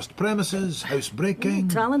lockfast premises, housebreaking.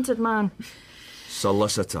 Talented man.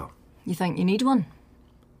 Solicitor. You think you need one?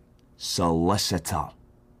 Solicitor.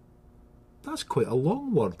 That's quite a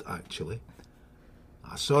long word, actually.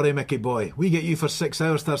 Sorry, Mickey boy. We get you for 6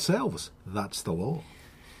 hours to ourselves. That's the law.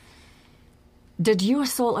 Did you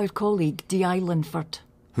assault our colleague, D.I. Linford?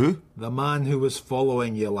 Who? The man who was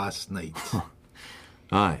following you last night.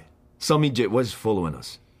 Aye. Some idiot was following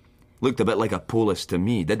us. Looked a bit like a police to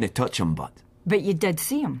me. Didn't touch him, but... But you did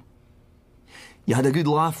see him? You had a good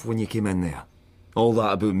laugh when you came in there. All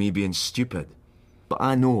that about me being stupid. But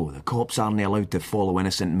I know the cops aren't allowed to follow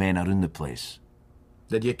innocent men around the place.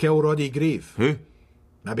 Did you kill Roddy Grieve? Who?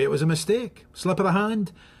 Maybe it was a mistake. Slip of the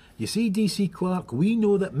hand. You see, DC Clark, we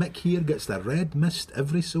know that Mick here gets the red mist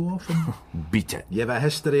every so often. Beat it. You have a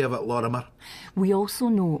history of it, Lorimer. We also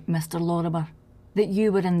know, Mr. Lorimer, that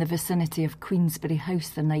you were in the vicinity of Queensberry House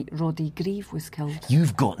the night Roddy Grieve was killed.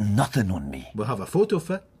 You've got nothing on me. We'll have a photo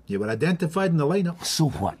fit. You were identified in the lineup. So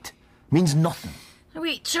what? Means nothing. Are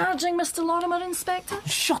we charging Mr. Lorimer, Inspector?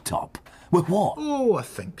 Shut up. With what? Oh, I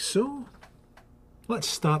think so. Let's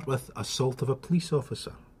start with assault of a police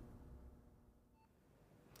officer.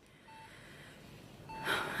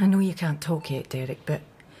 I know you can't talk yet, Derek, but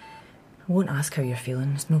I won't ask how you're feeling.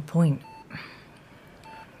 There's no point.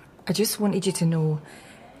 I just wanted you to know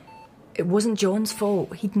it wasn't John's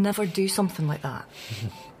fault. He'd never do something like that.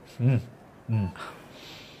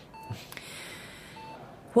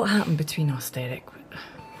 What happened between us, Derek?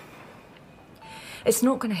 It's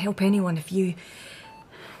not going to help anyone if you...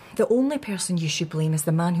 The only person you should blame is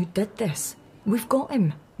the man who did this. We've got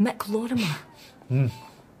him, Mick Lorimer.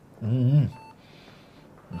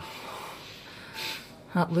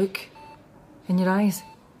 That look in your eyes,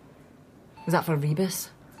 is that for Rebus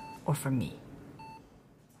or for me?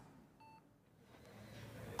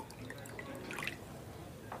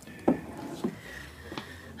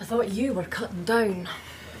 I thought you were cutting down.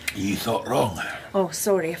 You thought wrong. Oh,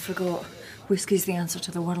 sorry, I forgot. Whiskey's the answer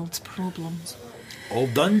to the world's problems. All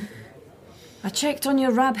done? I checked on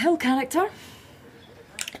your Rab Hill character.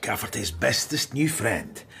 Cafferty's bestest new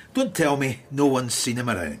friend. Don't tell me no one's seen him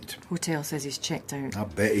around. Hotel says he's checked out. I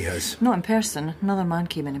bet he has. Not in person. Another man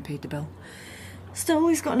came in and paid the bill. Still,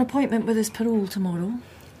 he's got an appointment with his parole tomorrow.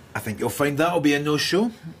 I think you'll find that'll be a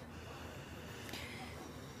no-show.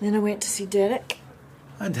 Then I went to see Derek.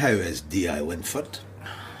 And how is D.I. Linford?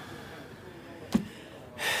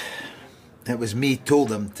 It was me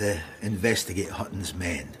told him to investigate Hutton's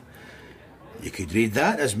men. You could read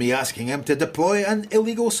that as me asking him to deploy an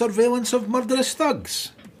illegal surveillance of murderous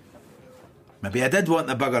thugs. Maybe I did want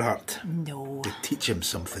the bugger hurt. No. To teach him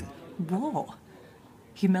something. What?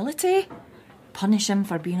 Humility? Punish him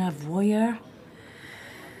for being a voyeur?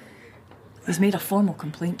 He's made a formal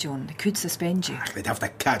complaint, John. They could suspend you. They'd have to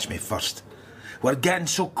catch me first. We're getting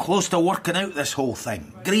so close to working out this whole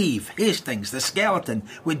thing. Grieve, Hastings, the skeleton.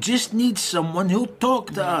 We just need someone who'll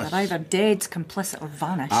talk to us. They're either dead, complicit or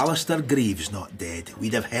vanished. Alistair Greaves not dead.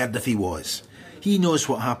 We'd have heard if he was. He knows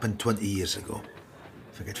what happened 20 years ago.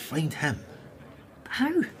 If I could find him.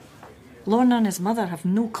 How? Lorna and his mother have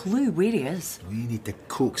no clue where he is. We need to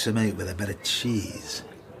coax him out with a bit of cheese.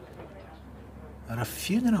 Or a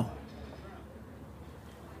funeral.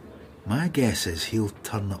 My guess is he'll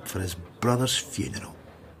turn up for his brother's funeral.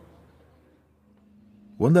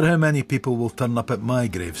 Wonder how many people will turn up at my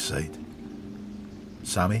graveside.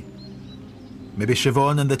 Sammy? Maybe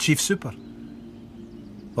Siobhan and the Chief Super?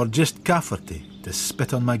 Or just Cafferty to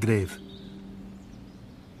spit on my grave?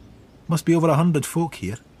 Must be over 100 folk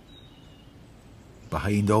here.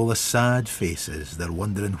 Behind all the sad faces, they're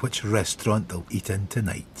wondering which restaurant they'll eat in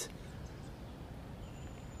tonight.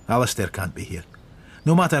 Alistair can't be here.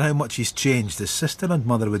 No matter how much he's changed, his sister and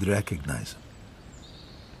mother would recognise him.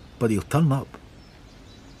 But he'll turn up.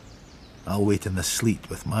 I'll wait in the sleet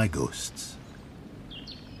with my ghosts.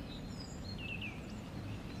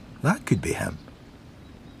 That could be him.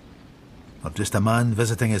 Or just a man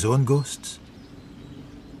visiting his own ghosts?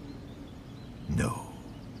 No.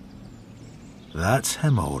 That's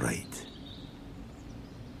him, all right.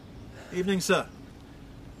 Evening, sir.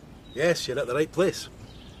 Yes, you're at the right place.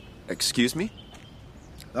 Excuse me?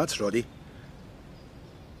 That's Roddy.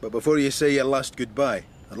 But before you say your last goodbye,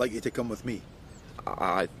 I'd like you to come with me.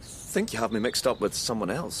 I think you have me mixed up with someone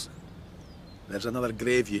else. There's another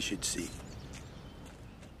grave you should see.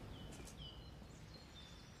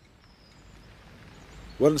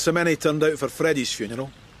 Weren't so many turned out for Freddie's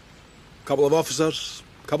funeral. Couple of officers,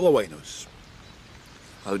 couple of winos.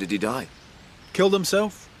 How did he die? Killed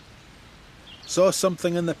himself. Saw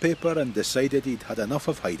something in the paper and decided he'd had enough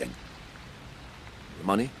of hiding. The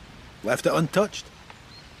money? Left it untouched.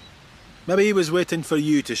 Maybe he was waiting for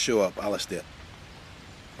you to show up, Alistair.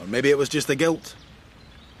 Or maybe it was just the guilt.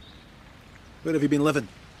 Where have you been living?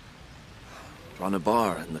 Ran a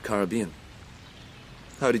bar in the Caribbean.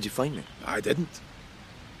 How did you find me? I didn't.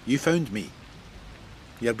 You found me.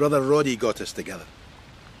 Your brother Roddy got us together.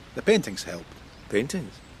 The paintings helped.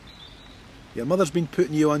 Paintings? Your mother's been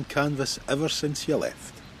putting you on canvas ever since you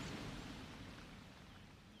left.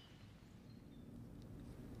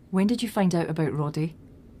 When did you find out about Roddy?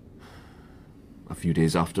 A few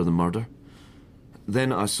days after the murder.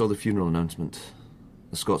 Then I saw the funeral announcement.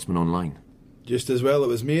 The Scotsman online. Just as well it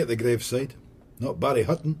was me at the graveside, not Barry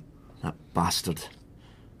Hutton. That bastard.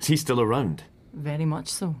 Is he still around? Very much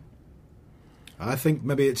so. I think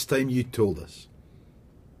maybe it's time you told us.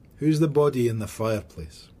 Who's the body in the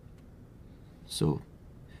fireplace? So,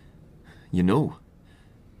 you know.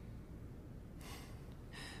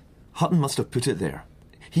 Hutton must have put it there.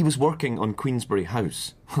 He was working on Queensberry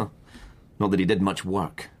House. Not that he did much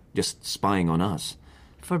work, just spying on us.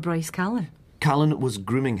 For Bryce Callan? Callan was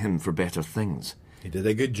grooming him for better things. He did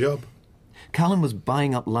a good job. Callan was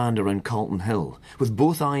buying up land around Carlton Hill, with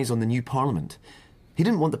both eyes on the new Parliament. He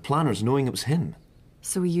didn't want the planners knowing it was him.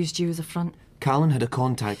 So he used you as a front? Callan had a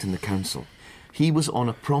contact in the council. He was on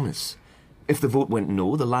a promise. If the vote went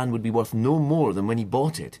no, the land would be worth no more than when he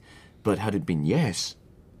bought it. But had it been yes...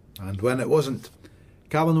 And when it wasn't,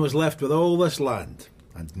 Callan was left with all this land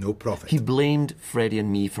and no profit. He blamed Freddie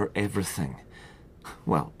and me for everything.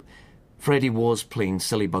 Well, Freddie was playing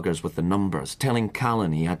silly buggers with the numbers, telling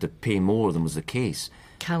Callan he had to pay more than was the case.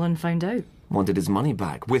 Callan found out. Wanted his money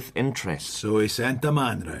back, with interest. So he sent a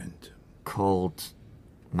man round. Called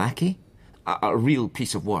Mackie? A real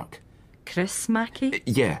piece of work. Chris Mackie?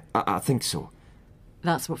 Yeah, I think so.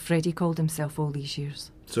 That's what Freddie called himself all these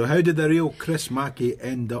years. So how did the real Chris Mackie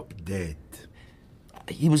end up dead?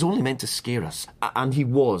 He was only meant to scare us, and he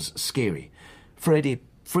was scary. Freddie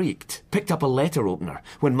freaked, picked up a letter opener.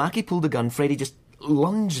 When Mackie pulled a gun, Freddie just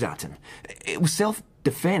lunged at him. It was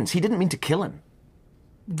self-defence. He didn't mean to kill him.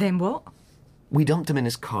 Then what? We dumped him in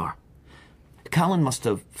his car. Callan must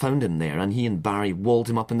have found him there, and he and Barry walled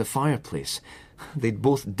him up in the fireplace. They'd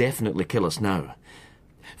both definitely kill us now.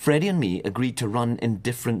 Freddie and me agreed to run in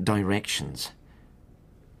different directions.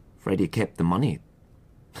 Freddie kept the money.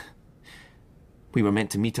 We were meant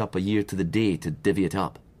to meet up a year to the day to divvy it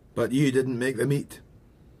up. But you didn't make the meet.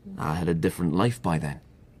 I had a different life by then.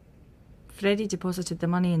 Freddie deposited the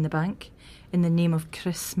money in the bank in the name of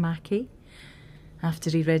Chris Mackie. After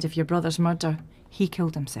he read of your brother's murder, he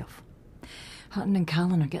killed himself. Hutton and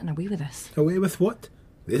Callan are getting away with this. Away with what?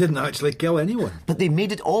 They didn't actually kill anyone. But they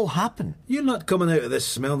made it all happen. You're not coming out of this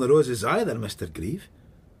smelling the roses either, Mr. Grieve.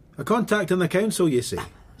 A contact in the council, you say?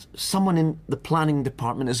 Someone in the planning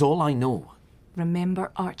department is all I know.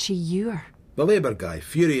 Remember Archie Ewer? The Labour guy,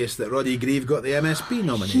 furious that Roddy Grieve got the MSP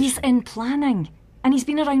nomination. He's in planning, and he's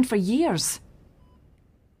been around for years.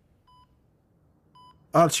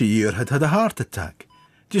 Archie Ewer had had a heart attack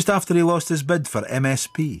just after he lost his bid for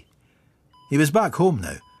MSP. He was back home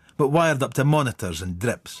now, but wired up to monitors and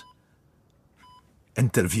drips.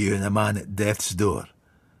 Interviewing a man at death's door.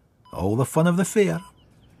 All the fun of the fair.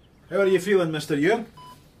 How are you feeling, Mr. Ewer?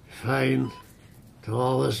 Fine. To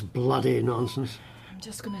all this bloody nonsense. I'm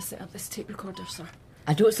just going to set up this tape recorder, sir.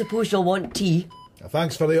 I don't suppose you'll want tea.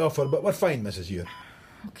 Thanks for the offer, but we're fine, Mrs. Ewer.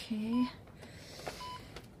 Okay.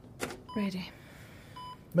 Ready.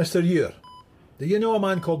 Mr. Ewer, do you know a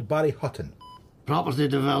man called Barry Hutton? Property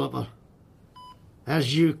developer.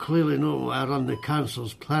 As you clearly know, I run the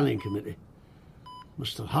council's planning committee.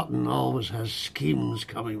 Mr. Hutton always has schemes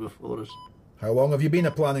coming before us. How long have you been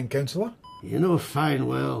a planning councillor? You know fine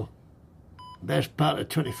well. Best part of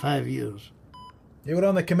 25 years. You were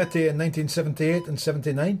on the committee in 1978 and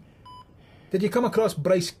 79. Did you come across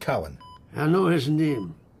Bryce Callan? I know his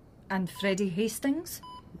name. And Freddie Hastings?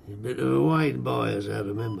 A bit of a wide boy, as I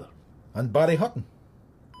remember. And Barry Hutton?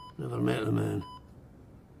 Never met the man.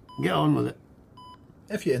 Get on with it.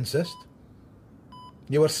 If you insist.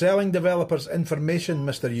 You were selling developers information,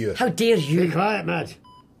 Mr. Ure. How dare you? Be quiet, Matt.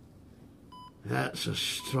 That's a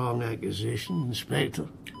strong accusation, Inspector.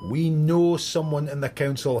 We know someone in the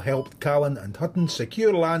council helped Callan and Hutton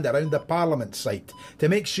secure land around the Parliament site to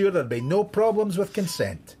make sure there'd be no problems with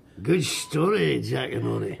consent. Good story,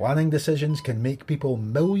 Jackanory. Planning decisions can make people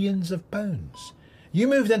millions of pounds. You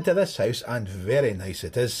moved into this house, and very nice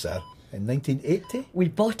it is, sir, in 1980. We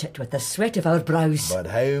bought it with the sweat of our brows. But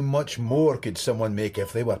how much more could someone make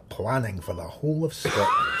if they were planning for the whole of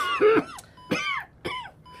Scotland?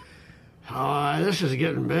 This is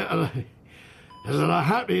getting better. Is it a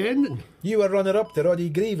happy ending? You were runner-up to Roddy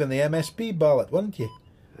Grieve in the MSP ballot, weren't you?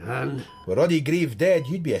 And? With Roddy Grieve dead,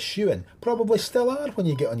 you'd be a shoo-in. Probably still are when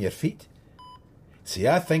you get on your feet. See,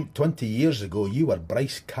 I think 20 years ago you were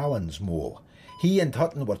Bryce Callan's mole. He and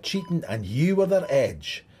Hutton were cheating and you were their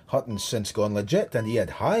edge. Hutton's since gone legit and he had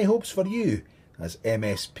high hopes for you as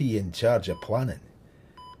MSP in charge of planning.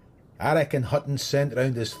 I reckon Hutton sent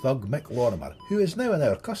round his thug Mick Lorimer, who is now in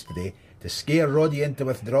our custody, to scare Roddy into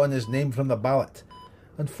withdrawing his name from the ballot.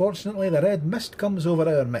 Unfortunately, the red mist comes over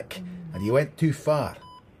our Mick, and he went too far.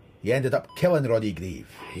 He ended up killing Roddy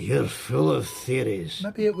Grieve. You're full of theories.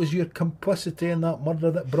 Maybe it was your complicity in that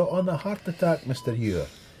murder that brought on the heart attack, Mr. Ure.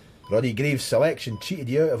 Roddy Grieve's selection cheated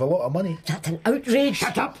you out of a lot of money. That's an outrage.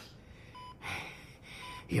 Shut up!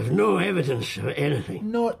 You've no evidence of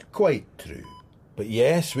anything. Not quite true. But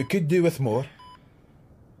yes, we could do with more.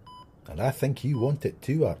 And I think you want it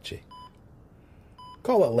too, Archie.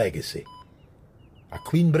 Call it legacy. A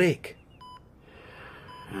clean break.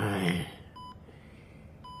 Aye.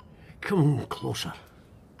 Come closer.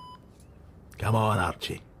 Come on,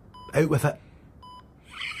 Archie. Out with it.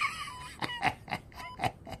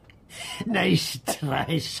 Nice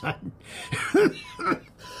try, son.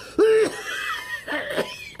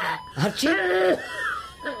 Archie?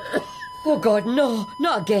 Oh, God, no,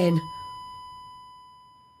 not again.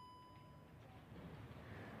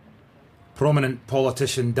 Prominent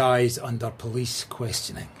politician dies under police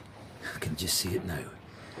questioning. I can just see it now.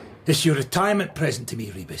 It's your retirement present to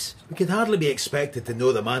me, Rebus. We could hardly be expected to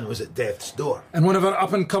know the man was at death's door. And one of our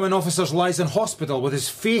up-and-coming officers lies in hospital with his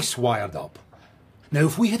face wired up. Now,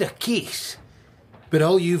 if we had a case, but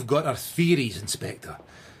all you've got are theories, Inspector,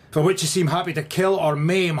 for which you seem happy to kill or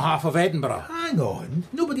maim half of Edinburgh. Hang on.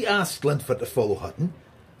 Nobody asked Linford to follow Hutton.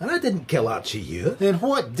 And I didn't kill Archie Ure. Then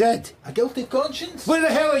what did? A guilty conscience? Where the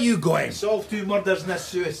hell are you going? Solve 2 murders and a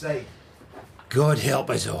suicide. God help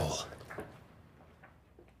us all.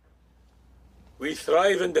 We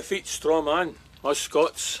thrive in defeat, straw man, us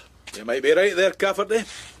Scots. You might be right there, Cafferty.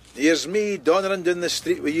 Here's me donnering down the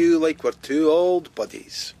street with you like we're 2 old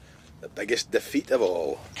buddies. The biggest defeat of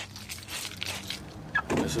all.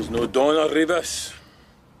 This is no donor, Rebus.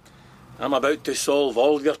 I'm about to solve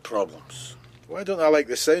all your problems. Why don't I like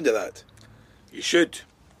the sound of that? You should.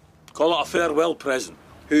 Call it a farewell present.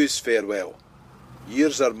 Whose farewell?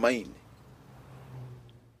 Yours or mine?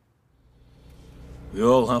 We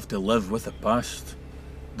all have to live with the past.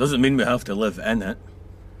 Doesn't mean we have to live in it.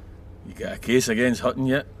 You got a case against Hutton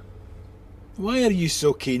yet? Why are you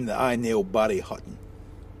so keen that I nail Barry Hutton?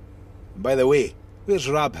 And by the way, where's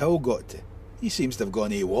Rab Hill got to? He seems to have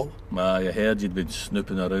gone AWOL. I heard you'd been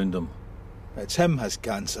snooping around him. It's him has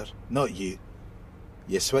cancer, not you.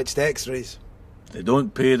 You switched x-rays. They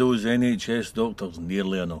don't pay those NHS doctors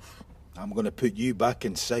nearly enough. I'm going to put you back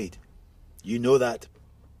inside. You know that.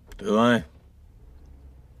 Do I?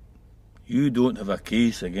 You don't have a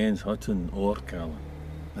case against Hutton or Callan.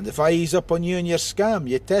 And if I ease up on you and your scam,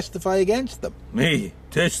 you testify against them. Me?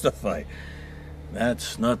 Testify?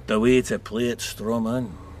 That's not the way to play it,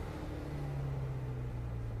 strawman.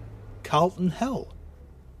 Carlton Hill?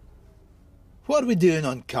 What are we doing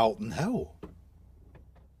on Carlton Hill?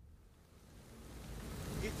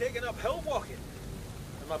 You taking up hill walking?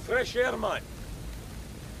 I'm a fresh air man.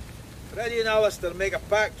 Freddie and Alistair make a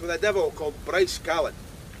pact with a devil called Bryce Callan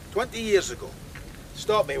 20 years ago.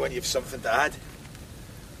 Stop me when you've something to add.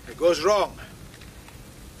 It goes wrong.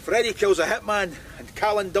 Freddie kills a hitman and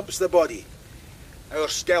Callan dumps the body. Our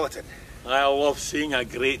skeleton. I love seeing a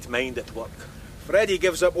great mind at work. Freddie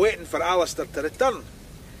gives up waiting for Alistair to return.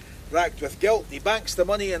 Racked with guilt, he banks the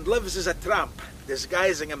money and lives as a tramp,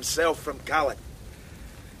 disguising himself from Callan.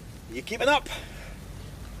 Are you keeping up?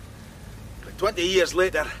 But 20 years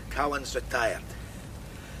later, Callan's retired.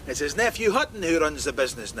 It's his nephew Hutton who runs the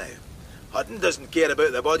business now. Hutton doesn't care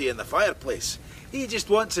about the body in the fireplace. He just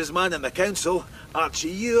wants his man in the council, Archie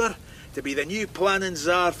Ure, to be the new planning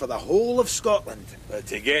czar for the whole of Scotland. But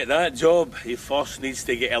to get that job, he first needs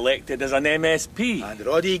to get elected as an MSP. And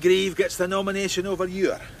Roddy Grieve gets the nomination over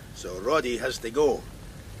Ure, so Roddy has to go.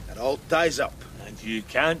 It all ties up. And you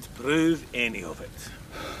can't prove any of it.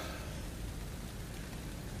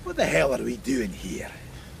 What the hell are we doing here?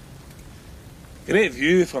 Great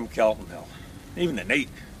view from Carlton Hill, even at night.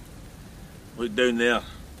 Look down there.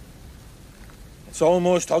 It's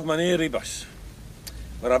almost Hogmanay, Rebus.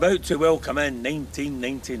 We're about to welcome in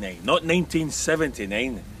 1999, not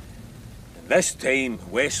 1979. And this time,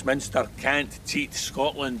 Westminster can't cheat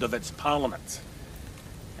Scotland of its parliament.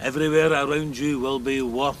 Everywhere around you will be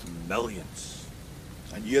worth millions.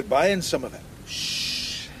 And you're buying some of it?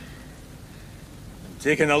 Shh. I'm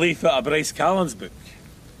taking a leaf out of Bryce Callan's book.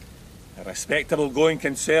 A respectable going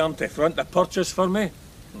concern to front the purchase for me.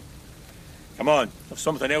 Come on, I've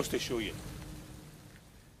something else to show you.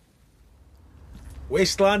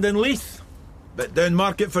 Wasteland and Leith. Bit down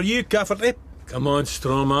market for you, Cafferty. Come on,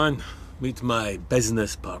 straw man. Meet my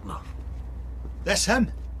business partner. This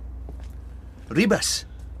him? Rebus.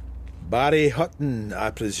 Barry Hutton,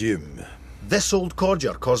 I presume. This old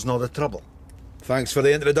codger causing all the trouble. Thanks for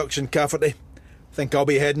the introduction, Cafferty. Think I'll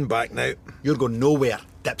be heading back now. You're going nowhere,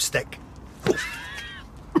 dipstick.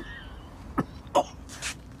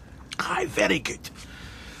 Aye, very good.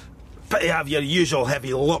 Pity have your usual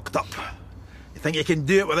heavy locked up. You think you can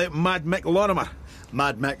do it without Mad Mick Lorimer?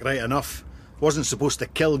 Mad Mick, right enough. Wasn't supposed to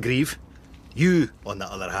kill Grieve. You, on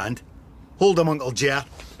the other hand. Hold him, Uncle Ger.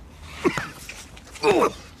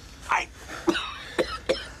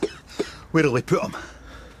 Where'll we put him?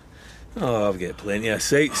 Oh, I've got plenty of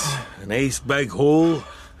sites. A nice big hole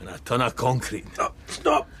and a ton of concrete.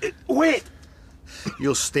 Stop! Wait!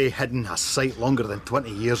 You'll stay hidden a sight longer than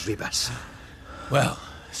 20 years, Rebus. Well,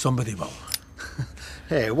 somebody will.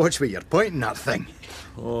 Hey, watch where you're pointing that thing.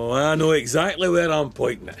 Oh, I know exactly where I'm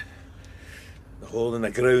pointing it. The hole in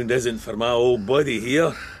the ground isn't for my old buddy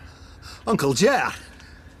here. Uncle Ger!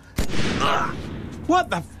 What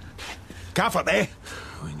the... Cafferty?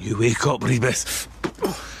 When you wake up, Rebus,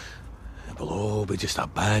 it will all be just a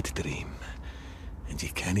bad dream. And you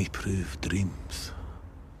can't prove dreams.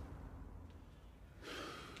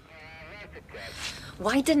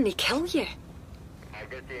 Why didn't he kill you?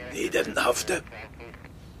 He didn't have to.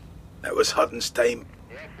 It was Hutton's time,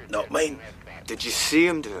 not mine. Did you see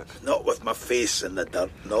him do it? Not with my face in the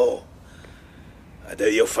dirt, no. I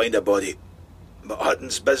doubt you'll find a body. But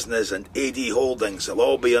Hutton's business and AD Holdings will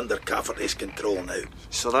all be under Cafferty's control now.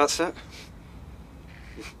 So that's it?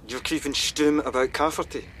 You're keeping stum about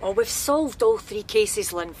Cafferty? Oh, we've solved all 3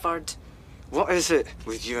 cases, Linford. What is it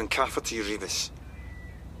with you and Cafferty, Rebus?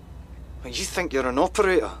 You think you're an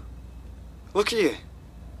operator? Look at you,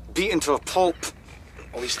 beaten to a pulp.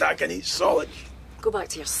 At least I can eat solid. Go back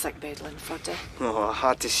to your sickbed, Linford. Oh, I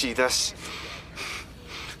had to see this.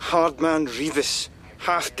 Hard man Rebus,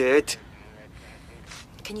 half dead.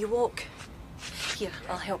 Can you walk? Here,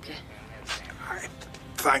 I'll help you.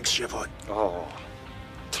 Thanks, Siobhan. Oh,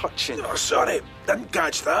 touching. Oh, sorry, didn't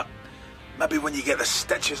catch that. Maybe when you get the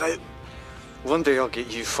stitches out. One day I'll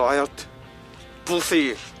get you fired. Both of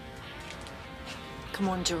you. Come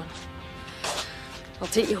on, John. I'll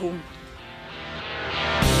take you home.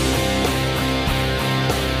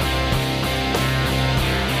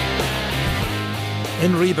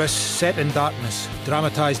 In Rebus, Set in Darkness,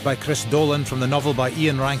 dramatised by Chris Dolan from the novel by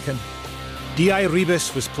Ian Rankin, D.I.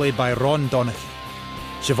 Rebus was played by Ron Donaghy,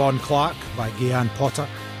 Siobhan Clarke by Gayanne Potter,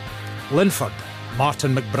 Linford,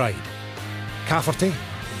 Martin McBride, Cafferty,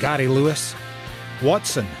 Gary Lewis,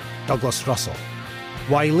 Watson, Douglas Russell,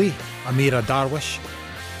 Wiley, Amira Darwish,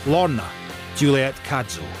 Lorna, Juliet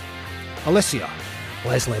Cadzo, Alicia,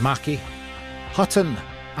 Leslie Mackey, Hutton,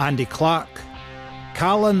 Andy Clark,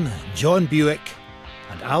 Callan, John Buick,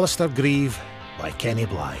 and Alistair Grieve by Kenny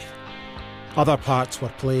Blythe. Other parts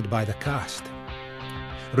were played by the cast.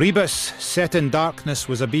 Rebus, Set in Darkness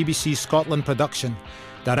was a BBC Scotland production,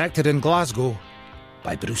 directed in Glasgow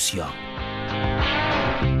by Bruce Young.